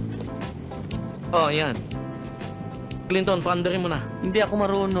 Oh, yan. Clinton, paandarin mo na. Hindi ako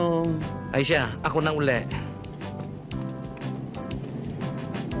marunong. Ay siya, ako na uli.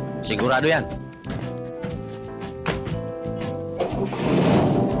 Sigurado yan.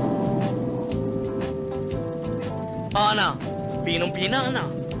 Oh, ano? Pinong-pina, ano?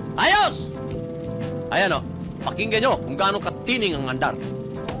 Ayos! Ayan o, pakinggan nyo kung gaano katining ang andar.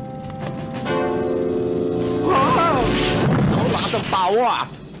 Wow! Ako lakas ng pawa.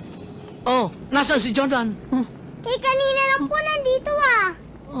 Oh, nasaan si Jordan? Kanina lang po nandito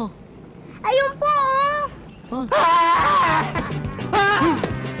Oh. Ayun po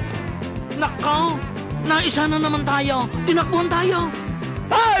Nako! Naisa na naman tayo. Tinakbuhan tayo.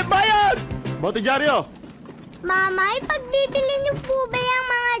 Ay, bayan! Bote dyaryo! Mama, ipagbibili niyo po ba yung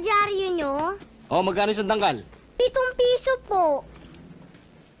mga dyaryo niyo? Oh, magkano isang dangkal? 7 piso po.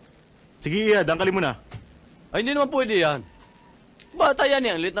 Sige, Iya, dangkalin mo na. Ay, hindi naman pwede yan. Bata yan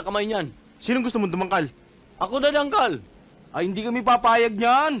yan, lit na kamay niyan. Sinong gusto mong dumangkal? Ako na dangkal. Ay, hindi kami papayag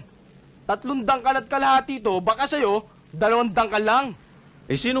niyan. 3 dangkal at kalahati to, baka sa'yo, 2 dangkal lang.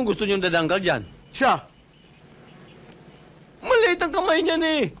 Sinong gusto niyong dadangkal dyan? Siya. Maliit ang kamay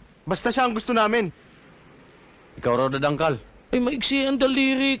niyan Basta siya ang gusto namin. Ikaw raw dadangkal. Ay, maiksi ang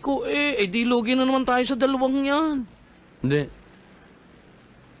daliri ko di lugi na naman tayo sa dalawang yan. Hindi.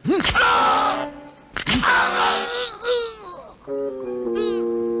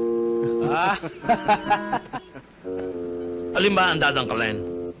 Alin ba ang dadangkalin?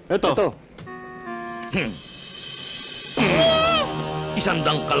 Ito. Isang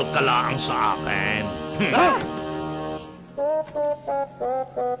dangkal ka lang sa akin.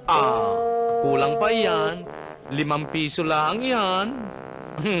 Kulang pa yan. 5 piso lang yan.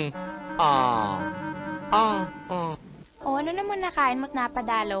 O ano naman nakain mo't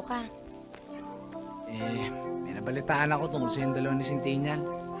napadalaw ka? May nabalitaan ako tungkol sa yung 2 ni Centennial.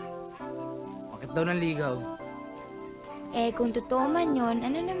 Bakit daw ng ligaw? Eh, kung totoo man yun,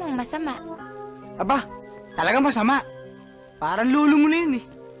 ano namang masama? Aba, talagang masama. Parang lolo mo na yun eh.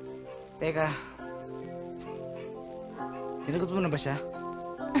 Teka. Tinagot mo na ba siya?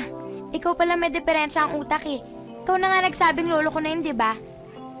 Ikaw pala may diferensya ang utak eh. Ikaw na nga nagsabing lolo ko na yun, di ba?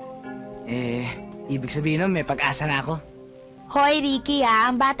 Eh, ibig sabihin nun, may pag-asa na ako. Hoy, Ricky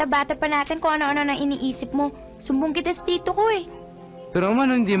ang bata-bata pa natin kung ano-ano nang iniisip mo. Sumbong kita sa tito ko eh. Pero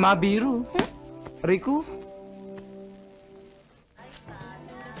naman, hindi mabiro. Rico?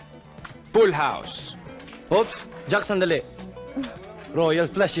 Full house. Oops, Jack, sandali.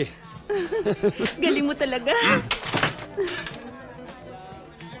 Royal flush eh. Galing mo talaga.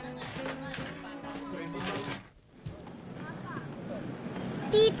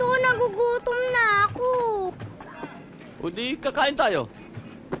 Tito, nagugutom na ako. O di, kakain tayo.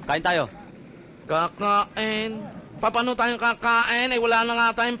 Kain tayo. Kakain? Paano tayong kakain? Eh, wala na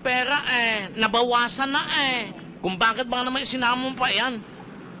nga tayong pera eh. Nabawasan na eh. Kung bakit ba naman isinama mo pa yan?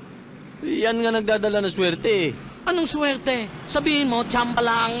 Yan nga nagdadala ng swerte eh. Anong swerte? Sabihin mo, tsamba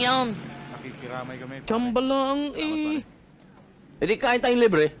lang yan. Nakikiramay kami. Tsamba lang eh. E di kain tayong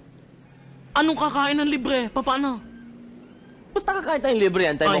libre. Anong kakain ng libre? Paano? Basta kakain tayong libre,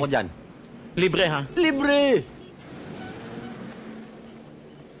 antayin mo ko dyan. Libre ha? Libre!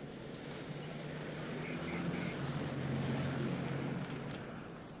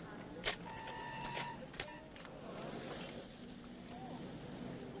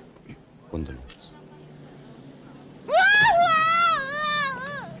 Condolence.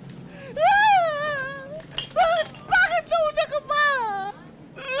 Bakit nauna ka ba?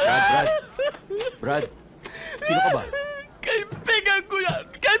 Brad, sino ka ba? Kaibigan ko yan!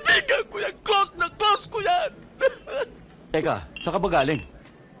 Kaibigan ko yan! Close na close ko yan! Teka, saan ka ba galing?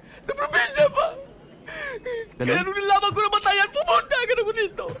 Sa probinsya pa! Ganun? Kaya nung nilaman ko na matayan, pumunta agad ako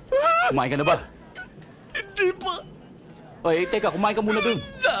dito! Kumain ka na ba? Hindi pa! Oy, teka, kumain ka muna dun.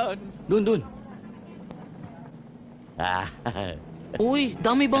 Saan? Dun. Uy,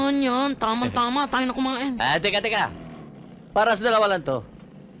 dami ba yan? Tama-tama, tayo na kumain. Teka. Para sa dalawa lang to.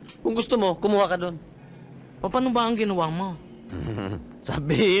 Kung gusto mo, kumuha ka dun. Paano ba ang ginawa mo?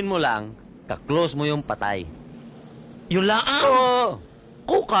 Sabihin mo lang, ka-close mo yung patay. Yung laang?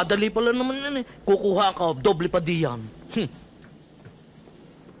 Oo. Kadali pala naman yan eh. Kukuha ka, doble pa diyan.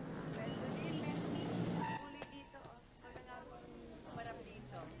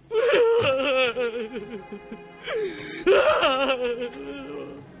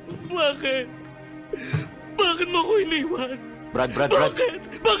 Bakit? Bakit mo ko iniwan? Brad.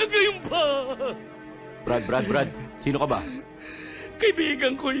 Bakit ngayon pa? Brad, sino ka ba?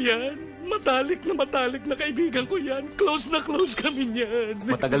 Kaibigan ko yan. Matalik na kaibigan ko yan. Close na close kami niyan.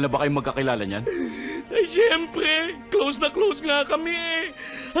 Matagal na ba kayong magkakilala niyan? Ay, siyempre. Close na close nga kami eh.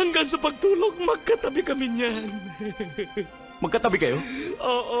 Hanggang sa pagtulog, magkatabi kami niyan. Magkatabi kayo?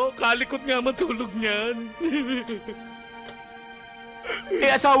 Oo, kalikot nga matulog niyan.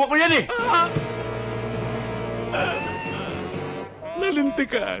 Asawa ko yan eh!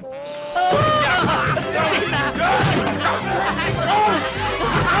 Nalintikan.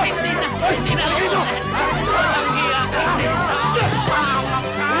 Hindi na! Walang hiya ka!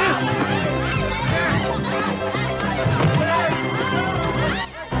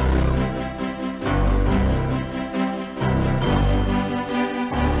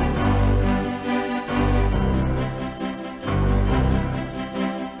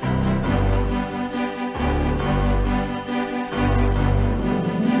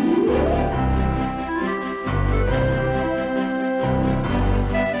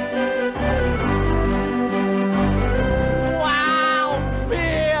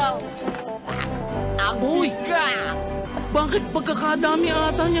 Bakit pagkakadami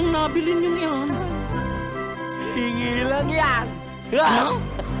ata niyang nabili niyo yan? Hingi lang yan. Ano?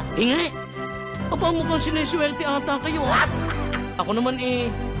 Hingi? Aba, mukhang sineswerte ata kayo. Ako naman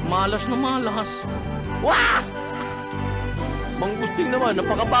malas na malas. Wah! Manggusting naman,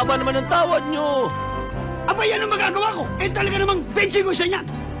 napakababa naman ang tawad nyo. Aba, yan ang magagawa ko. Talaga namang benching ko siya niyan.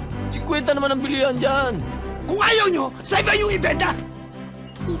 50 naman ang bilihan dyan. Kung ayaw nyo, sa iba yung ibenta.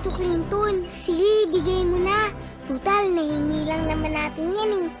 Tito Clinton, sige, bigay mo na. Total, nahingi lang naman natin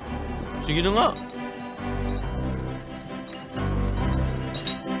yan eh. Sige na nga.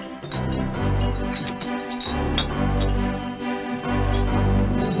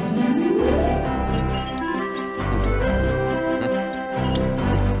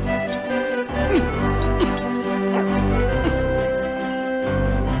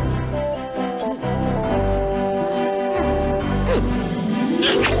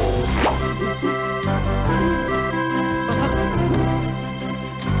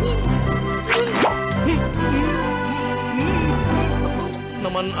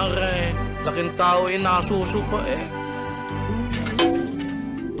 naman, are. Laking tao nasuso pa eh.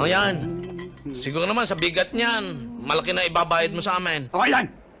 Ayan. Siguro naman sa bigat niyan, malaki na ibabayad mo sa amin. O ayan,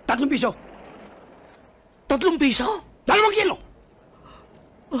 3 piso. 3 piso? 2 kilo.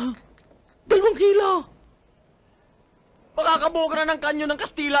 2 kilo? Makakabuo ka na ng kanyo ng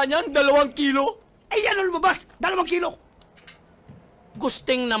Kastila niyan, 2 kilo. Eh, yan ang lumabas, 2 kilo.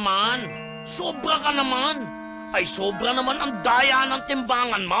 Gusting naman. Sobra ka naman. Ay, sobra naman ang daya ng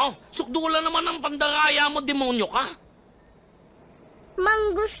timbangan mo. Sukdula naman ang pandaraya mo, demonyo ka.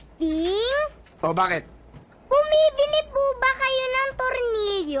 Manggusting? O, bakit? Bumibili po ba kayo ng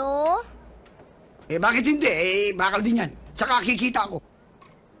tornilyo? Eh, bakit hindi? Eh, bakal din yan. Tsaka kikita ko.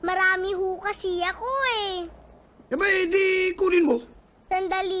 Marami ho kasi ako eh. Eh, ba, di kunin mo.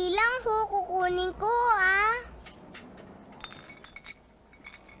 Sandali lang ho, kukunin ko ah.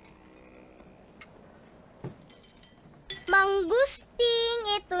 Manggusting,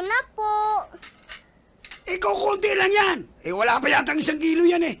 ito na po. Eh, kukunti lang yan. Eh, wala pa yatang 1 kilo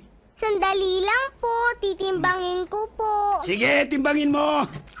yan eh. Sandali lang po, titimbangin ko po. Sige, timbangin mo.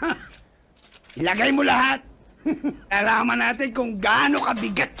 Ilagay mo lahat. Alaman natin kung gaano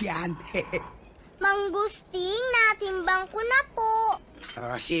kabigat yan. Manggusting, natimbang ko na po.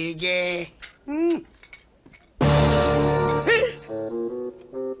 O, sige.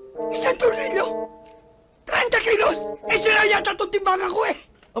 Isang tornilyo? 30 kilos? Eh, sila yata itong timbangan ko eh.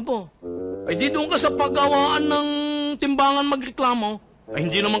 Apo, ay di doon ka sa paggawaan ng timbangan magreklamo. Ay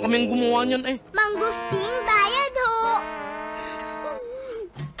hindi naman kaming gumawa niyan eh. Manggusting, bayad ho.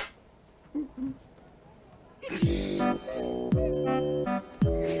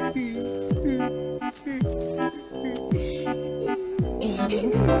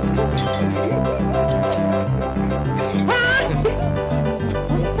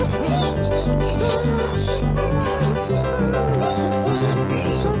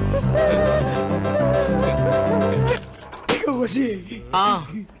 Ikaw kasi.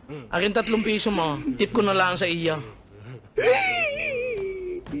 Akin 3 piso mo. Tip ko na lang sa iya.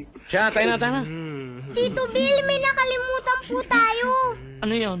 Siya, tayo na. Tito Bill, may nakalimutan po tayo.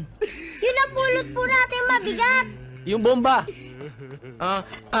 Ano yon? Yun ang pulot po natin mabigat. Yung bomba.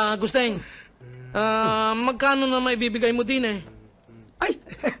 Gusteng. Magkano na may bibigay mo din eh? Ay,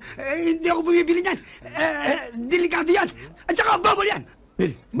 hindi ako bumibili niyan. Delikado yan. At saka bawal yan.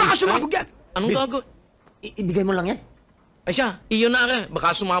 Baka sumabog yan. Anong gago? Ibigay mo lang yan. Ay siya, iyo na are. Baka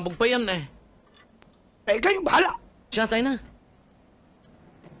sumabog pa yan eh. Eh, kayo bahala. Siya, tayo na.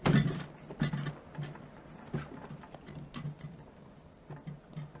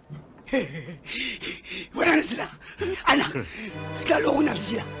 Wala na sila. Anak, laloko natin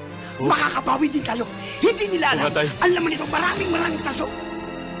sila. Makakabawi din tayo. Hindi nila alam. Ang laman nito, maraming taso.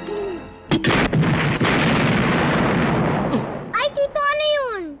 Ay, Tito, ano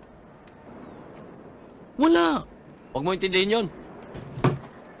yun? Wala. Huwag mo intindihin yun.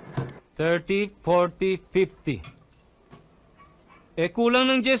 30, 40, 50. Eh, kulang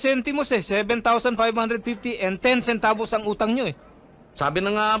ng 10 centimos eh. 7,550 and 10 centavos ang utang nyo eh. Sabi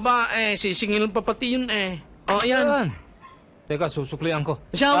na nga ba, sisingil pa pati yun eh. O, yan. Teka, susuklian ko.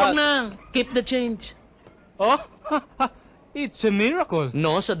 Siya, wag na. Keep the change. Oh, it's a miracle.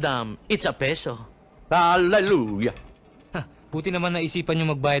 No, Saddam. It's a peso. Hallelujah. Buti naman naisipan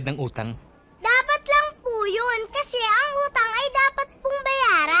nyo magbayad ng utang. Dapat lang po yun, kasi ang utang ay dapat pong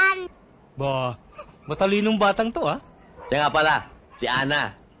bayaran. Ba, matalinong batang to ah. Siya nga pala, si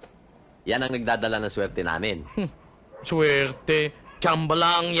Ana. Yan ang nagdadala ng swerte namin. Swerte. Tsamba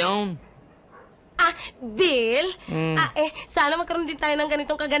lang yan. Bill? Sana magkaroon din tayo ng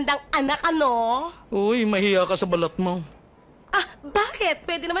ganitong kagandang anak, ano? Uy, mahiya ka sa balat mo. Bakit?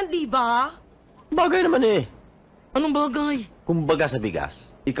 Pwede naman, di ba? Bagay naman eh. Anong bagay? Kumbaga sa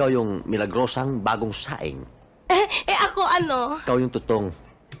bigas, ikaw yung milagrosang bagong saing. Ako ano? Ikaw yung tutong.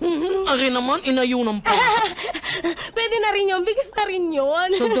 Ari naman, inayunan pa. Pwede na rin yun, bigas na rin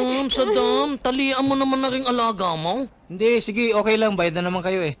yun. Saddam, talian mo naman na ring alaga mo. Hindi, sige, okay lang. Bayad na naman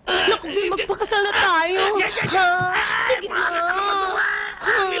kayo eh. Naku, magpakasal na tayo. Sige na.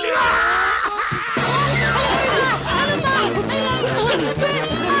 Ano ba?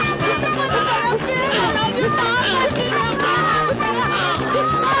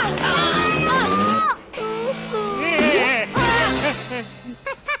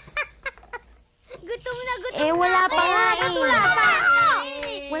 Gutom na gutom wala pa nga eh.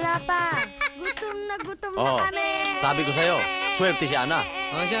 Wala pa. Gutom na kami. Sabi ko sa'yo, swerte si Ana.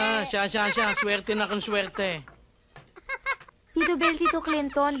 Siya. Swerte na kang swerte. Tito Bill, Tito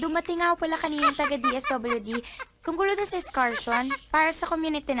Clinton, dumating nga pala kanina taga DSWD tungkol doon sa excursion para sa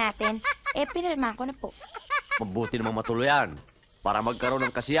community natin. Pinirma ko na po. Mabuti namang matuloy yan. para magkaroon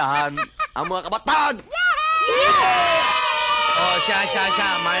ng kasiyahan ang mga kabataan! Oh,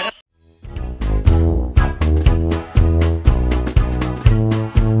 siya, Myra.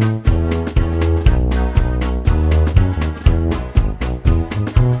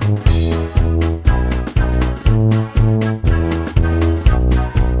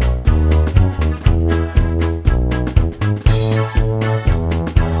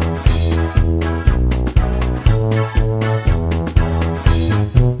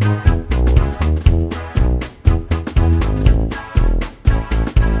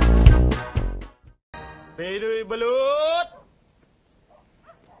 Pinoy balut!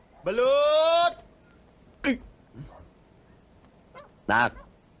 Balut! Nak,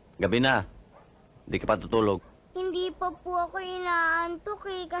 gabi na. Hindi ka pa tutulog. Hindi pa po ako inaantok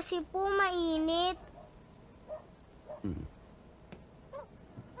kasi po mainit.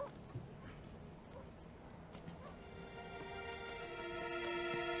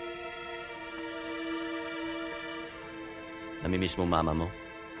 Namimiss mo mama mo?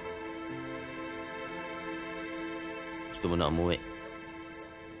 Gusto mo na umuwi?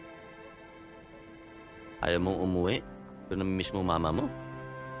 Ayaw mong umuwi? Pero namimiss mo mama mo?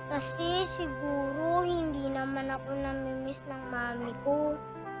 Kasi siguro hindi naman ako namimiss ng mami ko.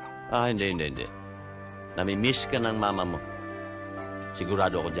 Hindi. Namimiss ka ng mama mo.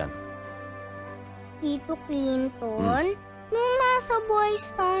 Sigurado ako dyan. Tito Clinton, nung nasa Boys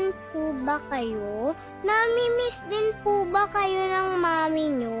Town po ba kayo? Namimiss din po ba kayo ng mami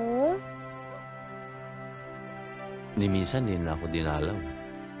nyo? Ni minsan din ako dinalaw.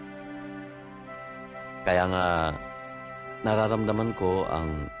 Kaya nga, nararamdaman ko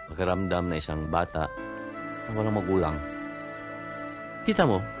ang pakiramdam na isang bata na walang magulang. Kita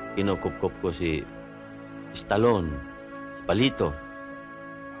mo, kinukup-kup ko si Stallone, Palito,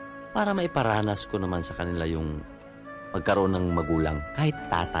 para maiparanas ko naman sa kanila yung magkaroon ng magulang, kahit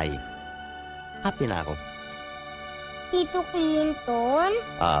tatay. Happy na ako. Tito Clinton?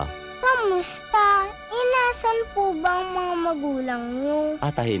 Kamusta? Nasan po ba ang mga magulang nyo?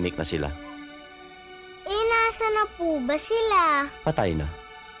 Tahimik na sila. Nasan na po ba sila? Patay na.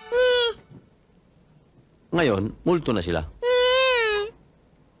 Ngayon, multo na sila.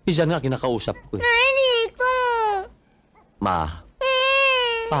 Isa nga kinakausap ko. Dito. Ma.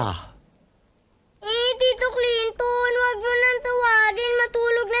 Pa. Tito Clinton, wag mo nang tawadin.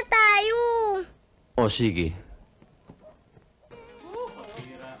 Matulog na tayo. O sige.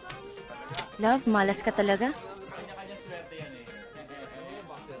 Love, malas ka talaga?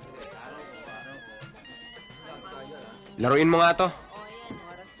 Laruin mo nga to.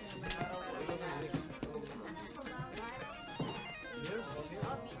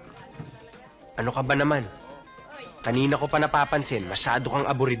 Ano ka ba naman? Kanina ko pa napapansin, masyado kang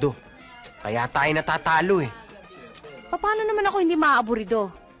aburido. Kaya tayo natatalo eh. Paano naman ako hindi maaaburido?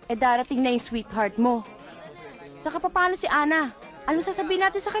 Darating na yung sweetheart mo. Tsaka paano si Ana? Anong sasabihin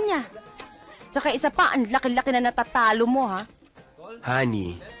natin sa kanya? Tsaka isa pa, ang laki-laki na natatalo mo, ha?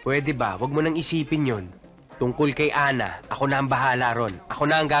 Honey, pwede ba? Huwag mo nang isipin yon. Tungkol kay Ana, ako na ang bahala ron. Ako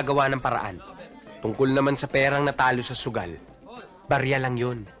na ang gagawa ng paraan. Tungkol naman sa perang natalo sa sugal, barya lang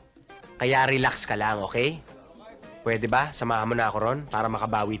yun. Kaya relax ka lang, okay? Pwede ba? Samahan mo na ako ron para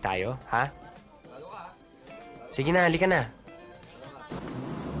makabawi tayo, ha? Sige na, halika na.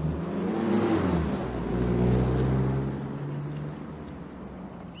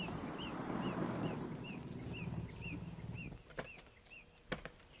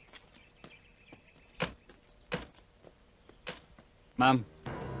 Ma'am,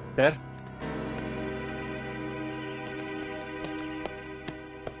 sir?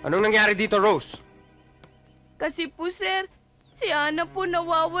 Anong nangyari dito, Rose? Kasi po, sir, si Ana po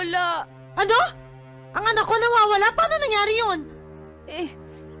nawawala. Ano? Ang anak ko nawawala? Paano nangyari yun?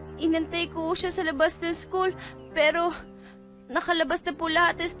 Inantay ko siya sa labas ng school, pero nakalabas na po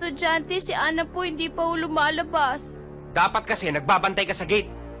lahat ng estudyante. Si Ana po hindi pa lumalabas. Dapat kasi nagbabantay ka sa gate.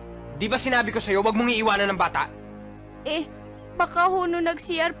 Di ba sinabi ko sa'yo, huwag mong iiwanan ng bata? Baka nung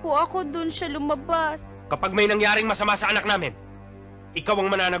nag-CR po ako, dun siya lumabas. Kapag may nangyaring masama sa anak namin, ikaw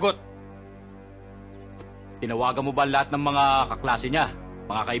ang mananagot. Tinawagan mo ba lahat ng mga kaklase niya,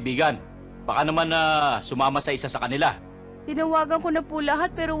 mga kaibigan? Baka naman sumama sa isa sa kanila. Tinawagan ko na po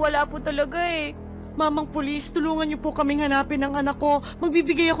lahat pero wala po talaga eh. Mamang pulis, tulungan niyo po kaming hanapin ng anak ko.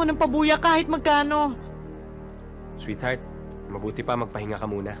 Magbibigay ako ng pabuya kahit magkano. Sweetheart, mabuti pa magpahinga ka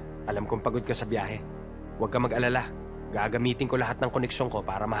muna. Alam kong pagod ka sa biyahe. Huwag ka mag-alala. Gagamitin ko lahat ng koneksyon ko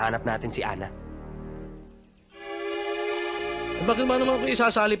para mahanap natin si Ana. Bakit ba naman ako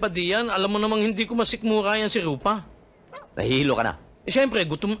isasali pa diyan? Alam mo namang hindi ko masikmura yan si Rupa. Nahihilo ka na. Siyempre,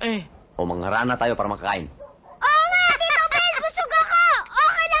 gutom eh. O mangarana tayo para makakain. Oo nga, Tito Bel! Busog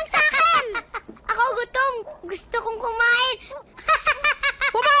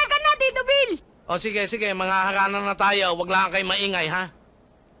O sige, manghaharana na tayo. Huwag lang kayo maingay, ha?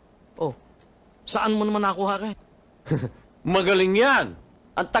 Oh, saan mo naman nakuha ka? Magaling yan.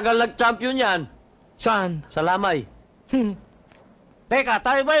 Ang tagal nag-champion yan. Saan? Sa Lamay. Teka,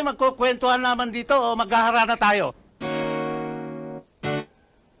 tayo ba magkukwentuhan naman dito o maghaharana tayo?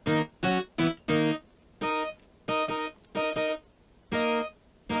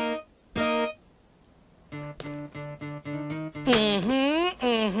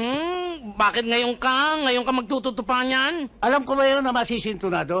 Bakit ngayon ka magtututupan yan? Alam ko ba yun na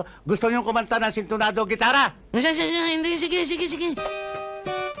masisintunado? Gusto niyong kumanta ng sintunado gitara? Hindi, sige.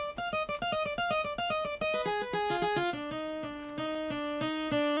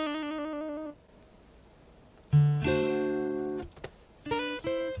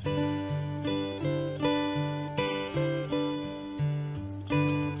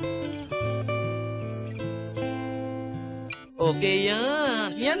 Okay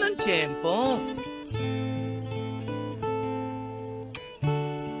yan. Yan ang tempo.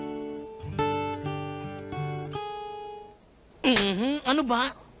 Ano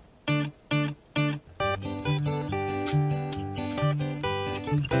ba?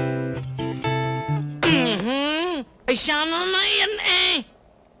 Ay, siya na yan eh.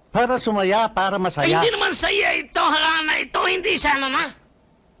 Para sumaya, para Ay, masaya. hindi naman saya ito, harana ito, hindi sana na.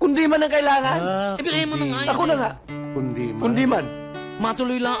 Kundi man ang kailangan. Ibigay mo na nga. Ako na nga. Kundi man.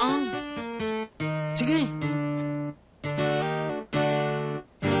 Matuloy lang. Sige.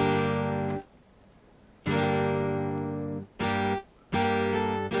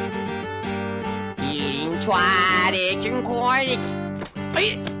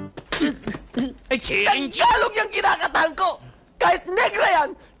 Ay, Tagalog yung kinakatahan ko! Kahit negra yan,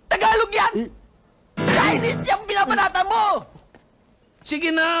 Tagalog yan! Chinese yung pinapanatan mo!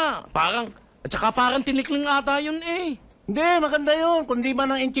 Sige na. At saka parang tinikling ata yun eh. Hindi, maganda yun. Kundi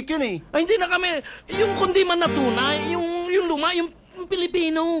man ang inchik yun eh. Ay, hindi na kami. Yung kundi man na tunay, yung luma, yung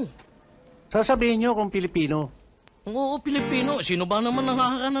Pilipino. Sasabihin niyo kung Pilipino. Oo, Pilipino. Sino ba naman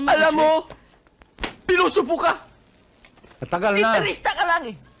nakakakanan ng Alam mo, pinusupo ka! Matagal na. Gitarista ka lang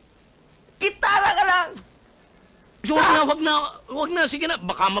eh. Gitara ka lang. So, wag na. Sige na.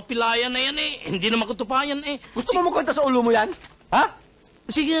 Baka mapilayan na yan eh. Hindi na makutupayan eh. Gusto mo magkwenta sa ulo mo yan? Ha?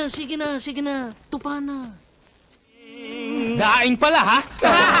 Sige na. Tupa na. Daing pala, ha?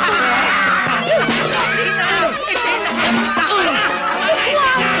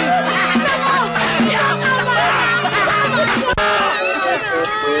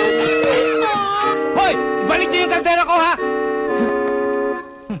 Hoy! Ibalik niyo yung kaldera ko, ha?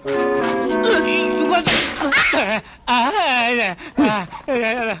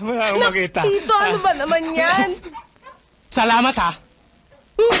 Wala akong makita. Tito, ano ba naman yan? Salamat, ha?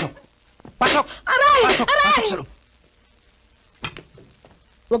 Pasok! Aray! Pasok sa loob.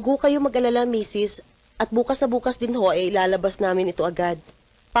 Wag ho kayo mag-alala, misis. At bukas na bukas din ho, ilalabas namin ito agad.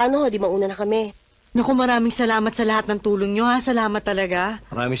 Paano ho, di mauna na kami? Naku, maraming salamat sa lahat ng tulong nyo, ha? Salamat talaga.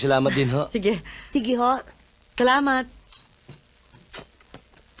 Maraming salamat din, ho. Sige. Sige ho. Salamat.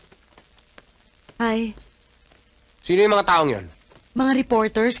 Hi. Sino yung mga taong yon? Mga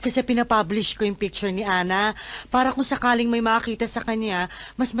reporters, kasi pinapublish ko yung picture ni Ana para kung sakaling may makita sa kanya,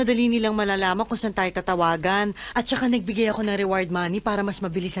 mas madali nilang malalaman kung saan tayo tatawagan. At saka nagbigay ako ng reward money para mas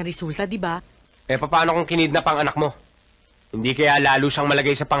mabilis ang resulta, di ba? Eh, paano kung kinidnap ang anak mo? Hindi kaya lalo siyang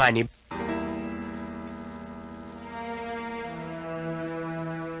malagay sa panganib?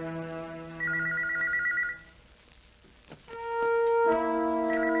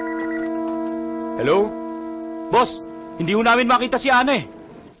 Hello? Boss, hindi ho namin makita si Ana eh.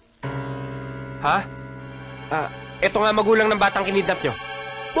 Ha? Eto nga magulang ng batang kinidnap nyo.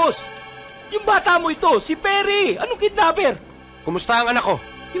 Boss, yung bata mo ito, si Perry. Anong kidnapper? Kumusta ang anak ko?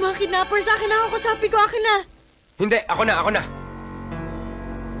 Yung mga kidnappers, akin na ako, kasapi ko, akin na. Hindi, ako na.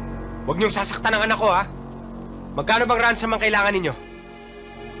 Huwag niyong sasaktan ang anak ko, ha? Magkano bang ransom ang kailangan ninyo?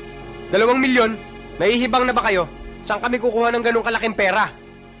 2 milyon? Nahihibang na ba kayo? Saan kami kukuha ng ganong kalaking pera?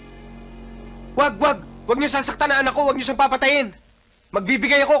 Wag! Huwag niyo sasaktan ang anak ko, huwag niyo siyang papatayin.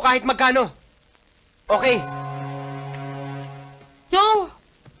 Magbibigay ako kahit magkano. Okay. Chong!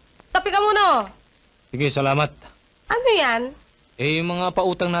 Tapi ka muna. Sige, salamat. Ano yan? Eh, yung mga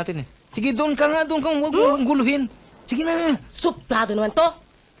pautang natin eh. Sige, doon ka. Huwag mo guluhin. Sige na. Suplado naman to.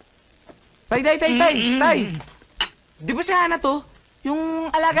 Tay. Di ba si Hana to?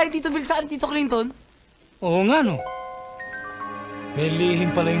 Yung alaga ni Tito Bill sa Tito Clinton? Oo nga, no. May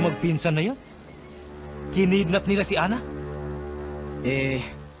lihim pala yung magpinsan na yun. Kinidnap nila si Ana.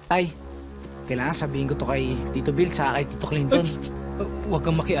 Tay, kailangan sabihin ko to kay Tito Bill sa kay Tito Clinton. Huwag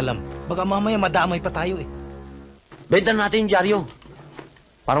kang makialam. Baka mamaya madamay pa tayo eh. Benta natin yung dyaryo.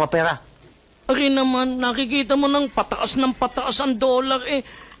 Para mapera. Ari naman, nakikita mo ng pataas ang dollar eh.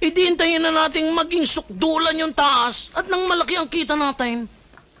 Di hintayin na nating maging sukdulan yung taas at nang malaki ang kita natin.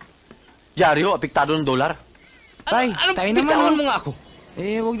 Dyaryo, apektado ng dolar. Tay, tayo naman. Bitawan mo nga ako.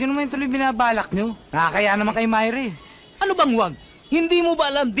 Huwag nyo naman tuloy binabalak nyo. Nakakaya naman kay Myra eh. Ano bang wag? Hindi mo ba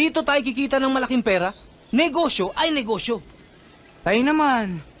alam dito tayo kikita ng malaking pera? Negosyo ay negosyo. Tayo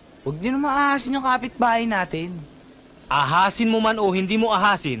naman. Huwag nyo naman ahasin yung kapitbahay natin. Ahasin mo man o hindi mo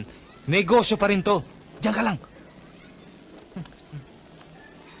ahasin, negosyo pa rin to. Diyan ka lang.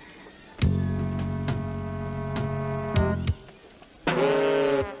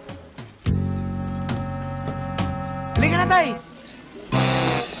 Halika na, Tay!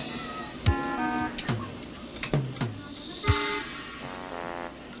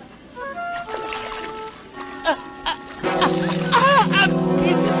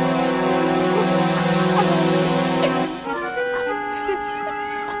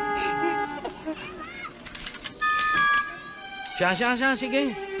 Siya,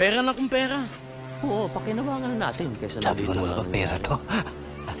 sige. Pera na kung pera. Oo, pakinabangan natin kaysa Sabi ko naman pera to.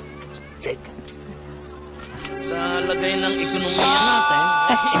 Sa lagay ng ekonomiya natin.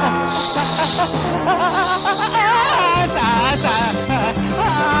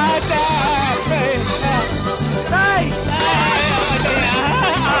 Tay!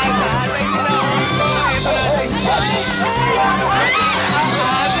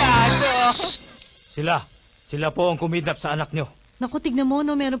 Sila po ang kumidnap sa anak nyo. Naku, tignan mo,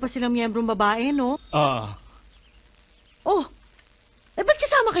 no? Meron pa silang miyembrong babae, no? Oh, ba't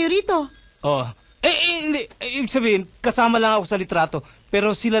kasama kayo rito? Hindi. Ibig sabihin, kasama lang ako sa litrato.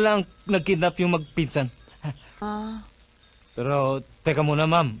 Pero sila lang nag-kidnap yung magpinsan. Pero, teka muna,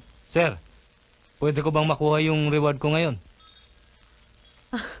 ma'am. Sir, pwede ko bang makuha yung reward ko ngayon?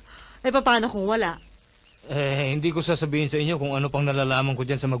 Paano kung wala? Hindi ko sasabihin sa inyo kung ano pang nalalaman ko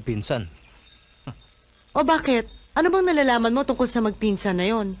dyan sa magpinsan. O bakit? Ano bang nalalaman mo tungkol sa magpinsan na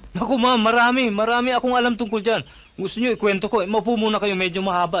yon? Naku, ma'am, marami akong alam tungkol dyan. Gusto nyo ikwento ko, maupo muna kayo, medyo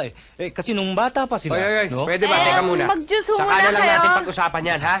mahaba eh. Kasi nung bata pa sila, no? Pwede ba? Teka muna. Mag-juice Saka muna na lang kayo. natin pag-usapan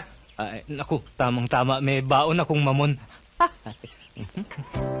yan, ha? Naku, tamang-tama, may baon akong mamon.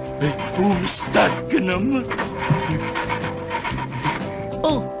 Start ka naman.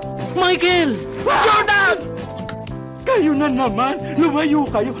 Oh, Michael! Jordan! Kayo na naman! Lumayo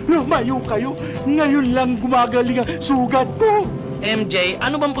kayo! Ngayon lang gumagaling ang sugat ko! MJ,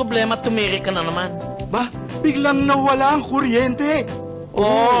 ano bang problema at tumiri ka na naman? Ba, biglang nawala ang kuryente!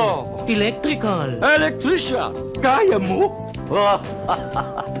 Electrical. Electrician! Kaya mo?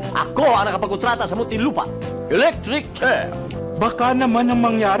 Ako ang nakapag-utrata sa Muntinlupa. Electric chair. Baka naman ang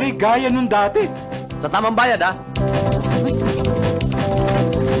mangyari gaya nung dati. Sa tamang bayad, ha?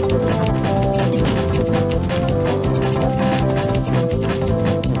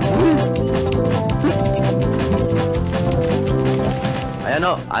 Ayan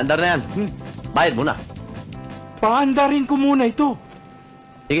o, andar na yan. Bayad muna. Paandarin ko muna ito.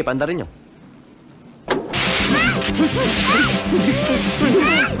 Sige, paandarin nyo.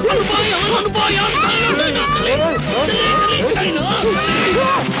 Ano ba yan?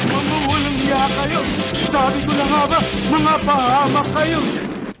 Mga walang niya kayo. Sabi ko na nga ba, mga pahamak kayo.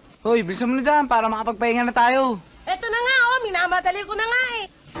 Hoy, bilisan mo na dyan para makapagpahinga na tayo. Eto na nga, minamadali ko na nga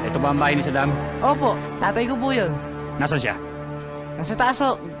eh. Ito ba ang bahay ni Saddam? Opo, tatay ko po yun. Nasaan siya? Nasa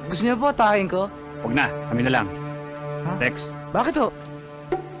taso. Gusto niyo po tawain ko? Huwag na, kami na lang. Tex. Bakit ho?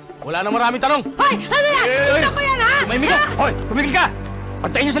 Wala nang maraming tanong. Hoy! Ano yan? Gusto ko yan, ha? Tumahimik ka! Hoy! Tumigil ka!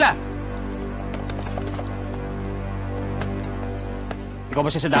 Pagtayin niyo sila! Ikaw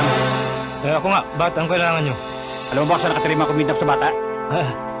ba si Saddam? Ako nga, ba't ang kailangan nyo? Alam mo ba kung saan nakatirima kumidnap sa bata?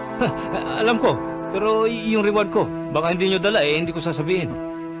 Alam ko, pero yung reward ko, baka hindi nyo dala hindi ko sasabihin.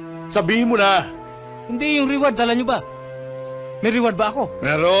 Sabihin mo na. Hindi yung reward, dala nyo ba? May reward ba ako?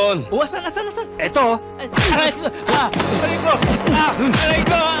 Meron. Asan? Ito! Aray ko! Aray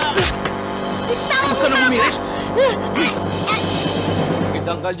ko! Huwag ka nang umiris!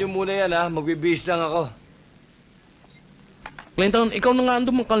 Itangkal nyo muna yan, ha? Magbibihis lang ako. Clinton, ikaw na nga ang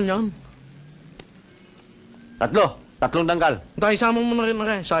dumakal niyan. Tatlong tanggal. Tayo, sama mo na rin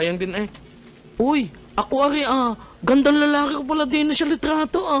na sayang din eh. Uy, ako ari gandang lalaki ko pala din na siya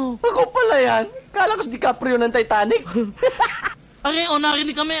litrato Ako pala yan. Kala ko si DiCaprio ng Titanic. Ari,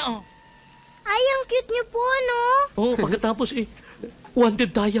 narinig kami Ay, ang cute niyo po, no? Pagkatapos wanted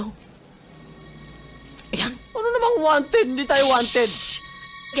tayo. Ayan. Ano namang wanted? Hindi tayo wanted.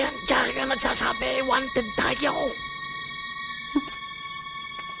 Yan, Jari ka nagsasabi, wanted tayo.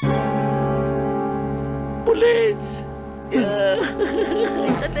 Pulis!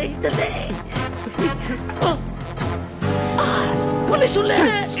 Dali. Pulis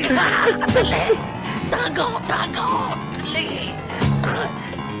ulit! Dali! Tago! Tago! Dali!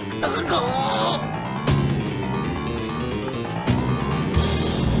 Tago!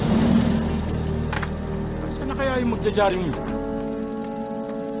 Saan na kaya yung magjajaring yun?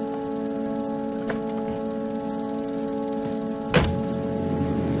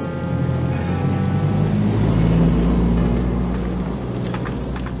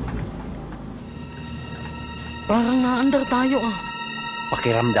 Parang naandar tayo ah.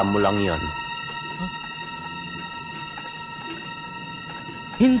 Pakiramdam mo lang yon.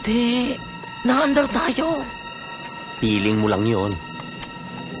 Hindi. Naandar tayo. Feeling mo lang yon.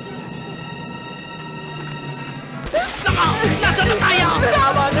 Nasaan na tayo?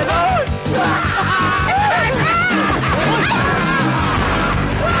 Tama na nun!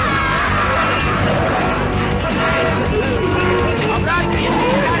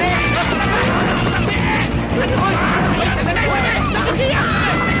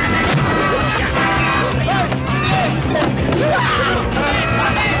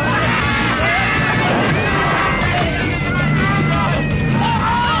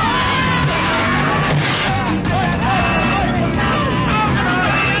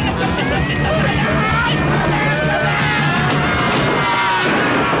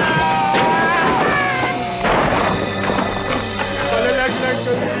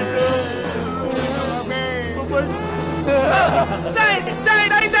 Day!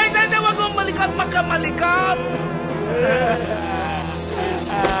 Huwag mong malikap, magkamalikap!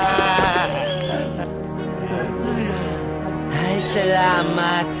 Ay,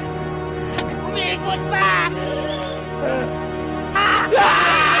 salamat. Umiikot pa!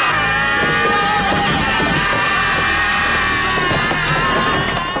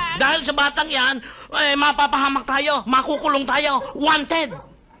 Dahil sa batang yan, mapapahamak tayo, makukulong tayo, wanted!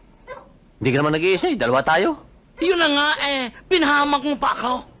 Hindi ka naman nag-iisa eh. Dalawa tayo. Yun na nga pinahamak mo pa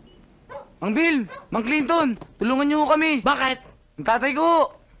ako. Mang Bill, Mang Clinton, tulungan niyo kami. Bakit? Ang tatay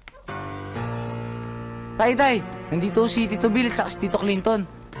ko. Tay, nandito si Tito Bill at saka si Tito Clinton.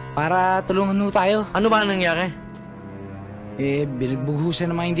 Para tulungan mo tayo. Ano ba nangyari?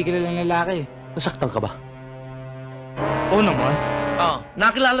 Binagbughusan ng mga hindi kilalang lalaki. Nasaktan ka ba? Oo naman.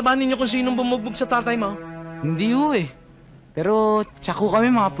 Nakilala ba ninyo kung sinong bumugbog sa tatay mo? Hindi ho Pero tsako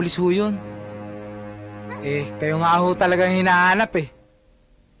kami, mga pulis ho yun. Kayo nga ho talagang hinahanap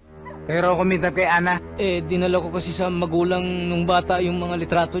Kayo raw kumintap kay Ana. Dinala ko kasi sa magulang nung bata yung mga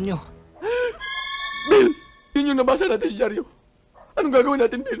litrato nyo. Bill! Yun yung nabasa natin sa dyaryo. Anong gagawin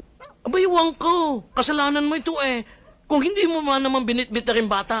natin, Bill? Abayuwang ko. Kasalanan mo ito Kung hindi mo man naman binitbit na rin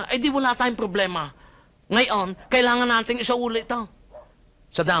bata, di wala tayong problema. Ngayon, kailangan nating isauli ito.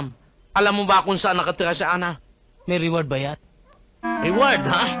 Saddam, alam mo ba kung saan nakatira si Ana? May reward ba yan? Reward,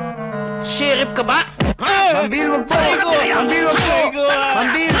 ha? Sheriff ka ba? Mang Bill, wag po! Mang Bill, wag po! Mang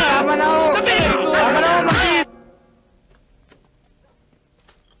Bill, tama na ho! Tama na ho, Mang Bill!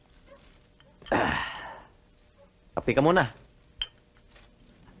 Kape ka muna.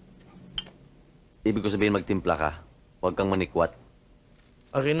 Ibig ko sabihin magtimpla ka. Huwag kang manikwat.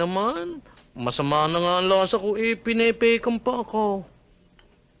 Ari naman, masama na nga ang lasa ko pinepekam pa ako.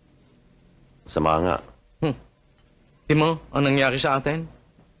 Sama nga. Di mo, ang nangyari sa atin?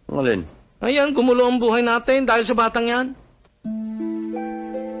 Ang alin? Ayan, gumulo ang buhay natin dahil sa batang yan.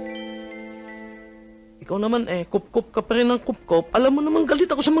 Ikaw naman kup-kup ka pa rin ng kup-kup. Alam mo naman galit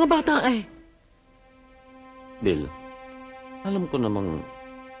ako sa mga bata Bill, alam ko namang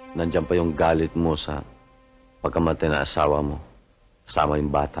nandiyan pa yung galit mo sa pagkamatay na asawa mo. Kasama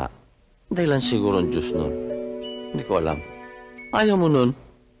yung bata. Dahilan siguro ang Diyos nun. Hindi ko alam. Ayaw mo nun.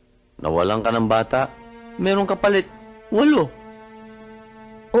 Nawalan ka ng bata, meron ka palit. 8.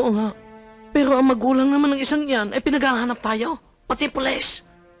 Oo nga. Pero ang magulang naman ng isang yan, pinaghahanap tayo. Pati pulis.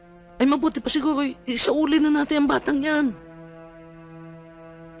 Mabuti pa siguro, isauli na natin ang batang yan.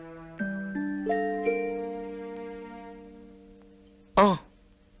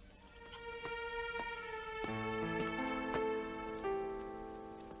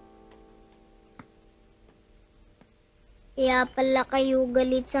 Kaya pala kayo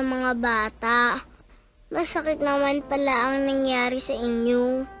galit sa mga bata. Masakit naman pala ang nangyari sa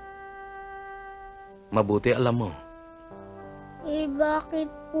inyo. Mabuti alam mo. Bakit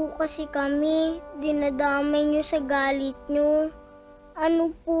po kasi kami dinadamay nyo sa galit nyo?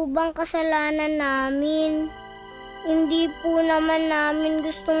 Ano po bang kasalanan namin? Hindi po naman namin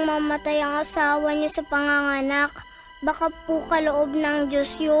gustong mamatay ang asawa nyo sa panganganak. Baka po kaloob ng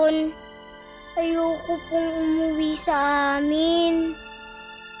Diyos yun. Ayoko pong umuwi sa amin.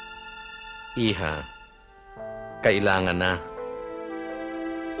 Iha, kailangan na.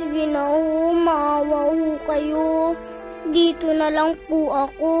 Sige na ho, maawa ho kayo. Dito na lang po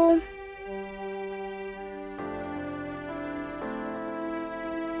ako.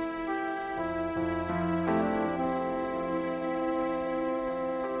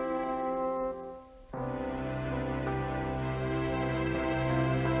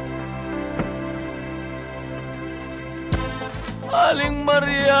 Aling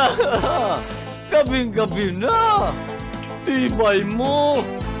Maria! Gabing-gabi na! Tibay mo!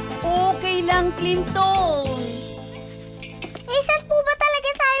 Okay lang, Clinton. Saan po ba talaga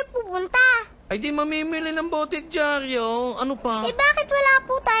tayo pupunta? Ay di mamimili ng bote dyaryo. Ano pa? Bakit wala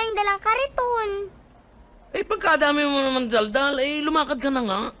po tayong dalang kariton? Pagkadami mo naman daldal, lumakad ka na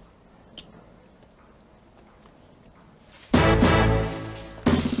nga.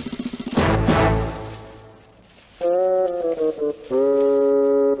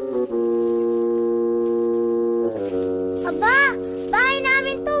 Aba, bahay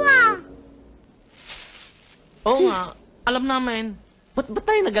namin to Oo nga, alam namin. Ba't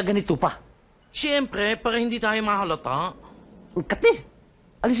tayo nagaganito pa? Siyempre, para hindi tayo mahalata. Ang kati!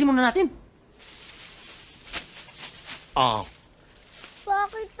 Alisin muna natin.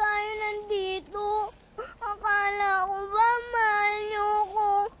 Bakit tayo nandito? Akala ko ba mahal niyo ko?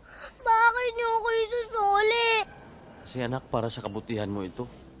 Bakit niyo ko isusuli? Kasi anak, para sa kabutihan mo ito.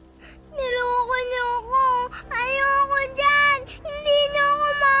 Niloko niyo ko! Ayoko dyan! Hindi niyo ko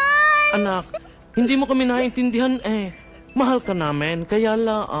mahal! Anak, hindi mo kami naintindihan Mahal ka namin, kaya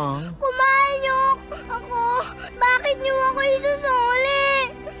laang. Kung mahal niyo ako, bakit niyo ako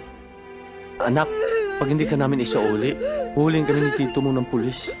isusuli? Anak, pag hindi ka namin isauli, huling kami ni tito mo ng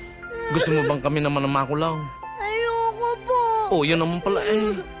pulis. Gusto mo bang kami naman na makulang? Ayoko po. Yun naman pala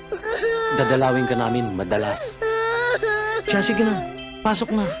Dadalawin ka namin madalas. Siya, sige na.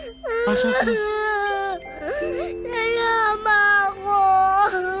 Pasok na. Pasok na. Nayama ako.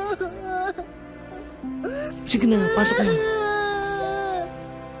 Sige na, pasok na.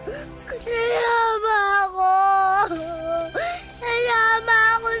 Nayama ako. Nayama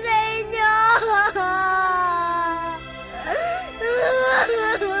ako sa inyo.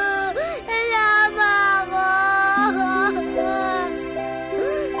 Nayama ako.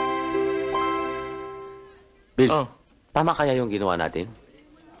 Bill, tama kaya yung ginawa natin?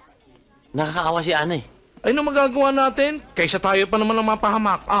 Nakakaawa si Ana Ay, ano magagawa natin? Kaysa tayo pa naman ang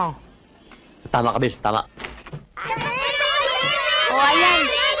mapahamak. Tama ka, Bill. Tama. Ayan.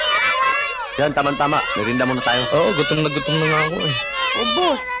 Yan, tama-tama. Merinda muna tayo. Oo, gutom na nga ako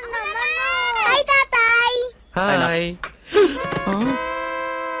boss. Hi, tatay. Hi.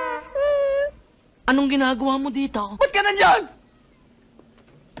 Anong ginagawa mo dito? Ba't ka nandyan?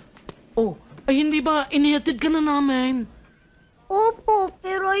 Ay hindi ba inihatid ka na namin? Opo,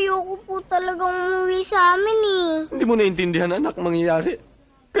 pero ayoko po talagang umuwi sa amin Hindi mo naintindihan, anak, mangyayari.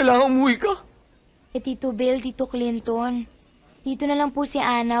 Kailangan umuwi ka. Tito Bill, Tito Clinton, dito na lang po si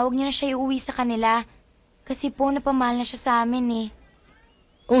Ana. Huwag niyo na siya iuwi sa kanila. Kasi po, napamahal na siya sa amin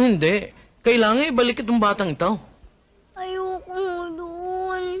Hindi. Kailangan ibalik itong batang ito. Ayoko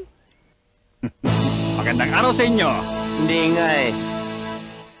doon. Magandang araw sa inyo. Hindi nga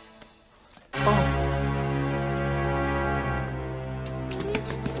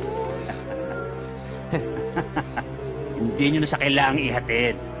Hindi nyo na sa kailangang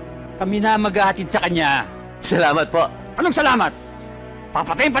ihatid. Kami na maghahatid sa kanya. Salamat po. Anong salamat?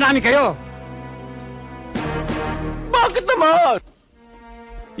 Papatayin pa namin kayo. Bakit naman?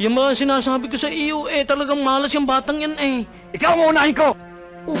 Yung mga sinasabi ko sa iyo, talagang malas yung batang yan Ikaw ang unahin ko.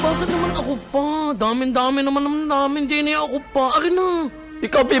 Bakit naman ako pa? Dami-dami naman namin, di niya ako pa. Akin na.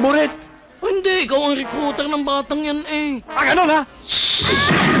 Ikaw, favorite. Hindi, ikaw ang recruiter ng batang yan Ganun ha?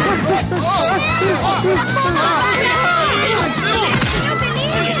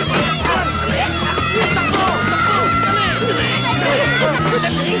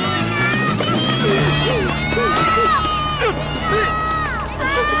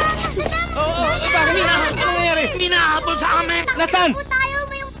 Bakit ano nangyari? Hindi nahabol sa amin. Nasaan?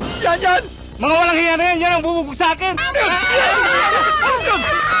 Yan! Mga walang hiya na yan! Yan ang bubog sa akin!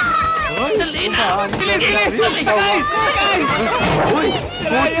 Dali na! Bilis! Sakay! Uy!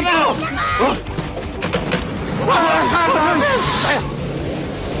 Yan na!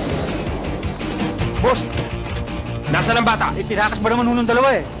 Boss! Nasaan ang bata? Tinakas ba naman nung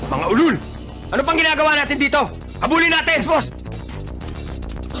dalawa Mga ulul! Ano pang ginagawa natin dito? Habulin natin! Boss!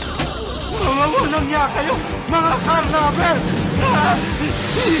 Mga walang niya kayo! Mga karnaper!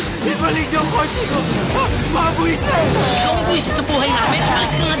 Ibalik niyo ang kotse ko! Mga buwisit! Ikaw ang buwisit sa buhay namin.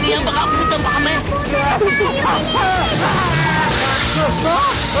 Alas ka nga diyan, baka abutan pa kami.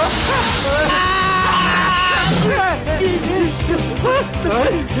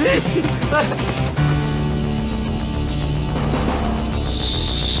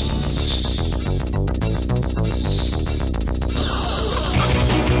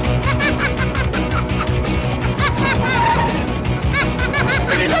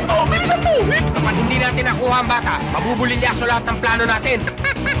 makuha ang bata, mabubulilyaso lahat ng plano natin.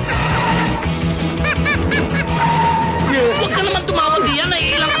 Huwag ka naman tumawag diyan.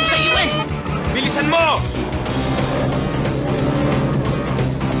 Naiilang ako sa iyo eh. Bilisan mo!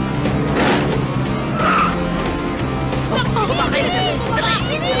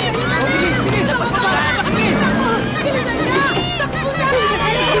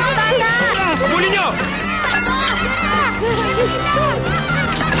 Pumuli nyo!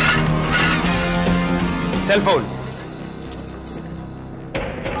 Cellphone.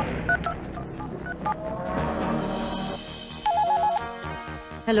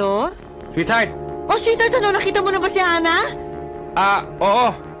 Hello? Sweetheart. Oh, sweetheart, ano? Nakita mo na ba si Ana?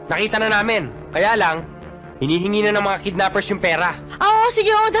 Oo. Nakita na namin. Kaya lang, hinihingi na ng mga kidnappers yung pera. Oo,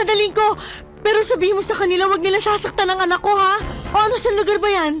 sige, dadaling ko. Pero sabihin mo sa kanila, wag nila sasaktan ang anak ko, ha? O ano, saan lugar ba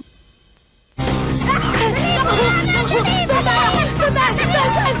yan?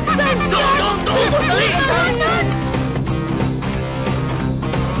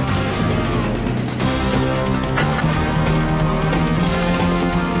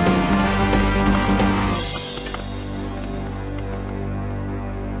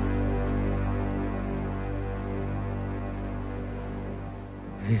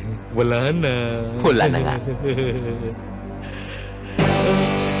 Wala na. Wala na nga.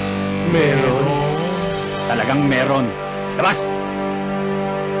 Meron. Talagang meron. Labas!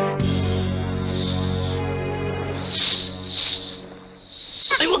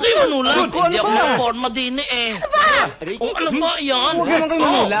 Ay, huwag kayo manulak. Hindi ako na-forma din eh. O, ano ba yan? Huwag naman kayo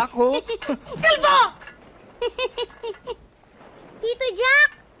manulak, ko. Kalbo! Tito Jack,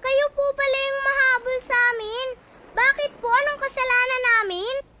 kayo po pala yung mahabol sa amin. Bakit po? Anong kasalanan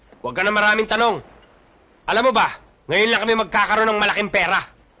namin? Huwag ka na maraming tanong. Alam mo ba, ngayon lang kami magkakaroon ng malaking pera.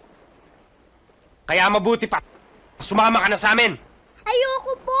 Kaya mabuti pa, sumama ka na sa amin.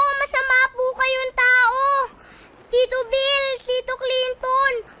 Ayoko po. Masama po kayong tao. Tito Bill, Tito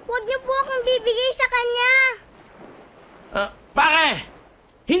Clinton, huwag niyo po akong bibigay sa kanya. Pare,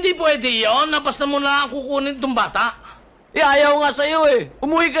 hindi pwede yun na basta mo na ang kukunin itong bata. Ayaw nga sa'yo eh.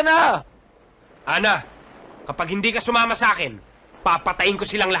 Umuwi ka na. Ana, kapag hindi ka sumama sa akin, papatayin ko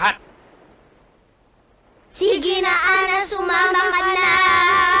silang lahat. Sige na, Ana, sumama ka na.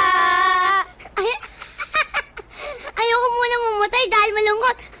 Ayoko muna mamatay dahil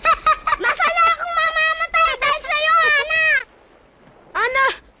malungkot. Masaya akong mamamatay dahil sa'yo, Ana. Ana!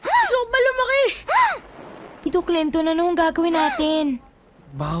 Gusto ko ba lumaki? Tito Clinton, anong gagawin natin?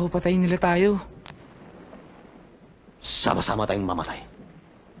 Baka patayin nila tayo. Sama-sama tayong mamatay.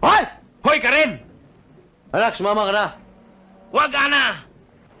 Hoy! Hoy ka rin! Anak, sumama ka na. Huwag, Ana.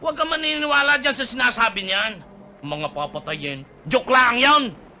 Huwag ka maniniwala dyan sa sinasabi niyan. Mga papatayin. Joke lang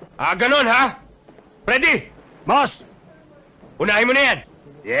yan. Ganon ha? Freddy! Boss! Unahin mo na yan.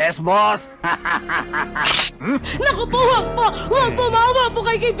 Yes, boss! Naku po, wag po! Wag po, maawa po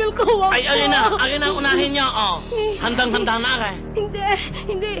kay Bill ko, wag Ay, po! ayun na, unahin niya, oh. Handang-handa na, eh.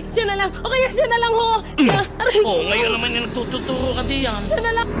 Hindi, siya na lang. O kaya siya na lang, ho! Oh, ngayon naman yung nagtuturo ka diyan.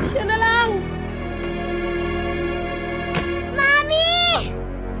 Siya na lang! Mami!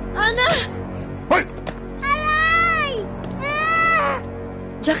 Ana! Hoy! Aray!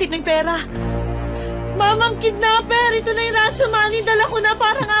 Jacket ng pera! Mamang kidnapper! Ito na yung ransom money. Dala ko na.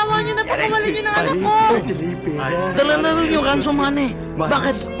 Parang awa nyo na pakawalan nyo ng anak ko. Dala na rin yung ransom money.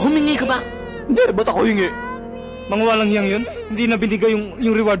 Bakit? Humingi ka ba? Hindi, ba't ako hingi? Mga walang hiyang yun. Hindi na binigay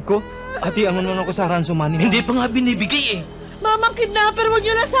yung reward ko. Hatian mo naman ako sa ransom money. Hindi pa nga binibigay eh. Mamang kidnapper, huwag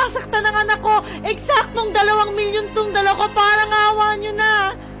nyo na sasaktan ng anak ko. Eksaktong 2 milyon tong dala ko. Parang awa nyo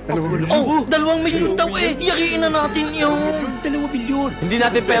na. Oh, 2 milyon daw eh. Yakiin na natin yung 2 milyon. Hindi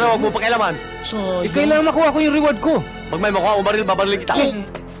natin pera, huwag mo pakialaman. So, kailangan makuha ko yung reward ko. Pag may makuha, umaril, babarilin kita.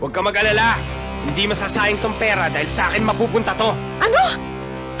 Huwag ka mag-alala. Hindi masasayang tong pera dahil sa akin mapupunta to. Ano?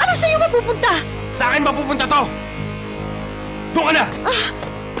 Ano sa'yo mapupunta? Sa akin mapupunta to. Doon ka na!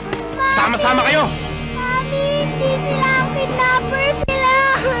 Sama-sama kayo! Mami, hindi sila ang kidnapper sila.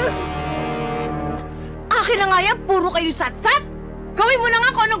 Akin na nga yan, puro kayo satsat! Gawin mo na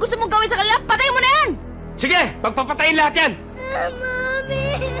nga kung anong gusto mong gawin sa kanila, patayin mo na yan! Sige, pagpapatayin lahat yan! Mami!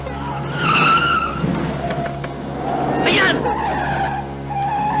 Ayan!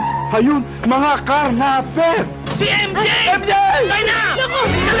 Ayun, mga karnaper! Si MJ! MJ! Tayo na! Naku!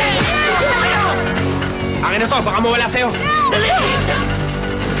 Dali! Tayo! Akin na to, baka mawala sa'yo. Dali! Dali!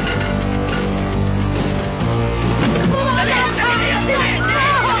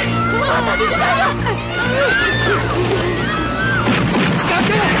 Dito tayo! Scout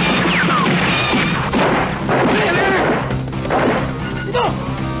ka! Dito!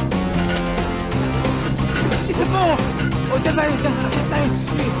 Isa po! O, dyan tayo, dyan tayo.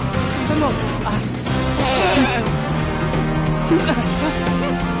 Isa mo.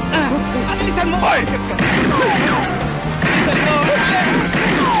 Hoy!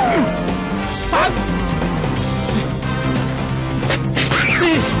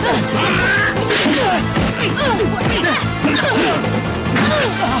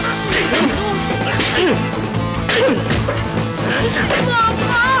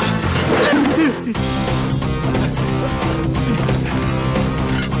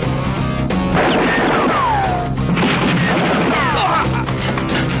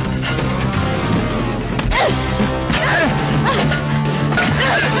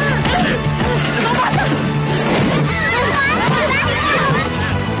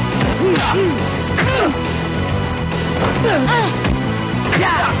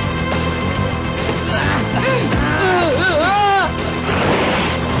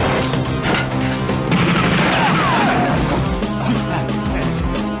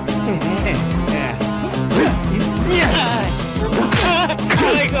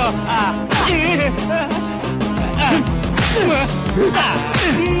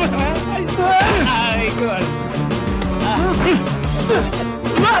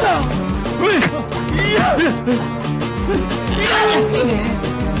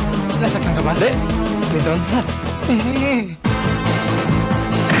 Nasaktan ka ba? Hindi. Clinton?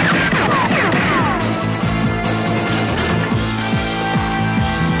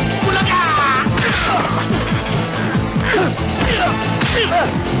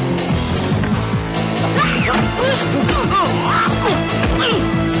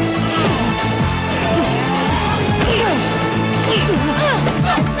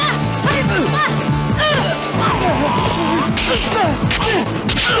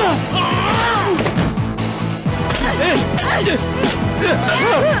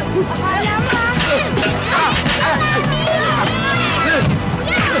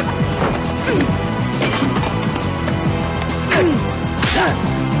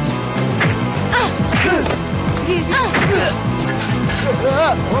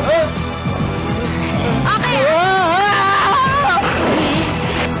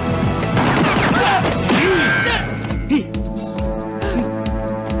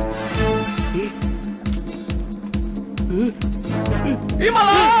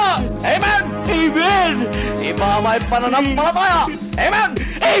 Himala! Amen! Amen! Imamay pananampalataya! Amen!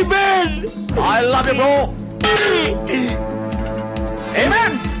 Amen! I love you, bro!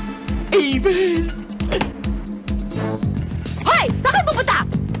 Amen! Amen! Hoy! Saan kayo pupunta?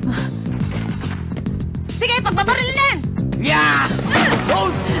 Sige, pagbabarilin na yan! Yeah!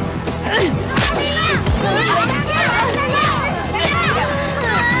 Don't!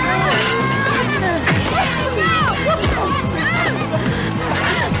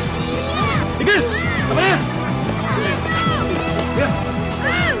 Sige! Tama na yan!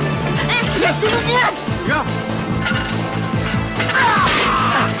 Sino yan? Yeah!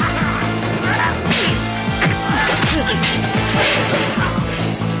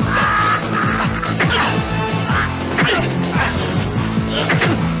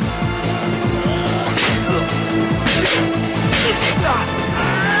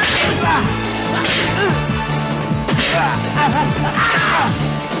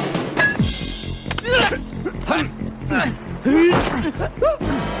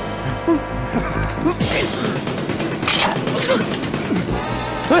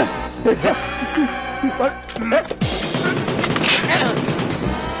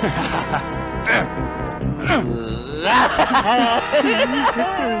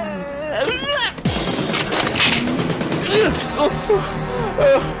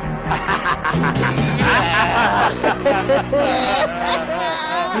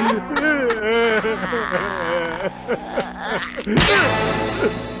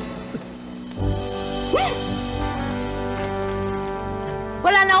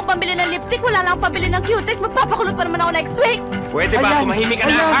 Wala na akong pambili ng lipstick, wala na akong pambili ng cutex. Magpapakulot pa naman ako next week. Pwede ba? Tumahimik ka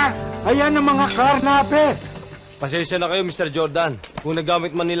na, ha? Ayan ang mga karnape! Pasensya na kayo, Mr. Jordan, kung nagamit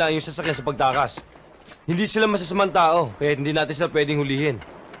man nila yung sasakyan sa pagtakas. Hindi sila masasamang tao, kaya hindi natin sila pwedeng hulihin.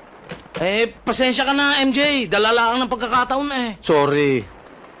 Eh, pasensya ka na, MJ. Dalalaan ng pagkakataon eh. Sorry.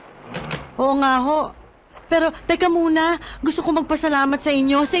 Oo nga ho. Pero, teka muna, gusto ko magpasalamat sa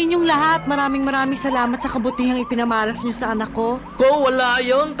inyo, sa inyong lahat. Maraming salamat sa kabutihang ipinamalas niyo sa anak ko. Ko, wala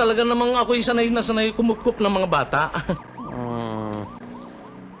yon. Talaga namang ako'y sanay na sanay kumupkup ng mga bata.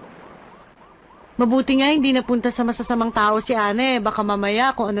 Mabuti nga hindi napunta sa masasamang tao si Ana eh. Baka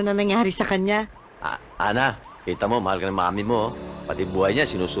mamaya kung ano na nangyari sa kanya. Ana, kita mo, mahal ka ng mami mo. Pati buhay niya,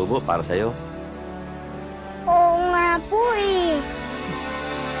 sinusubo para sa'yo. Oo nga po eh.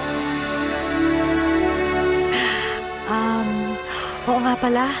 Oo nga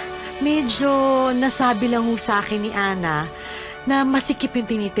pala, medyo nasabi lang ho sa akin ni Ana na masikip yung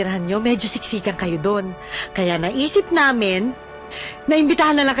tinitirahan nyo, medyo siksikan kayo doon. Kaya naisip namin, na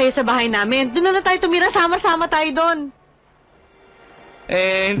imbitahan na lang kayo sa bahay namin. Doon na tayo tumira, sama-sama tayo doon.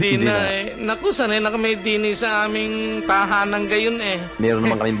 Hindi na eh. Naku, sanay na kami din sa aming tahanan gayon eh. Meron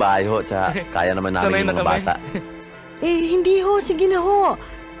naman kaming bahay ho, tsaka kaya naman Sanay namin na yung mga kami. bata. Hindi ho, sige na ho.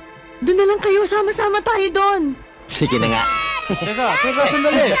 Doon na lang kayo, sama-sama tayo doon. Sige na nga. Teka,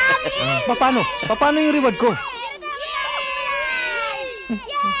 sandali. Paano yung reward ko?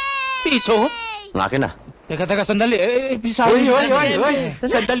 Piso? Ng akin na. Teka, sandali. Hoy!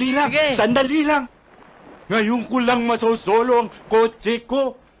 Sandali lang! Ngayon ko lang masosolo ang kotse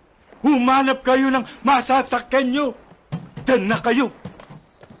ko. Humanap kayo ng masasakyan nyo. Diyan na kayo.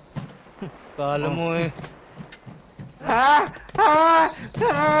 Kala mo eh.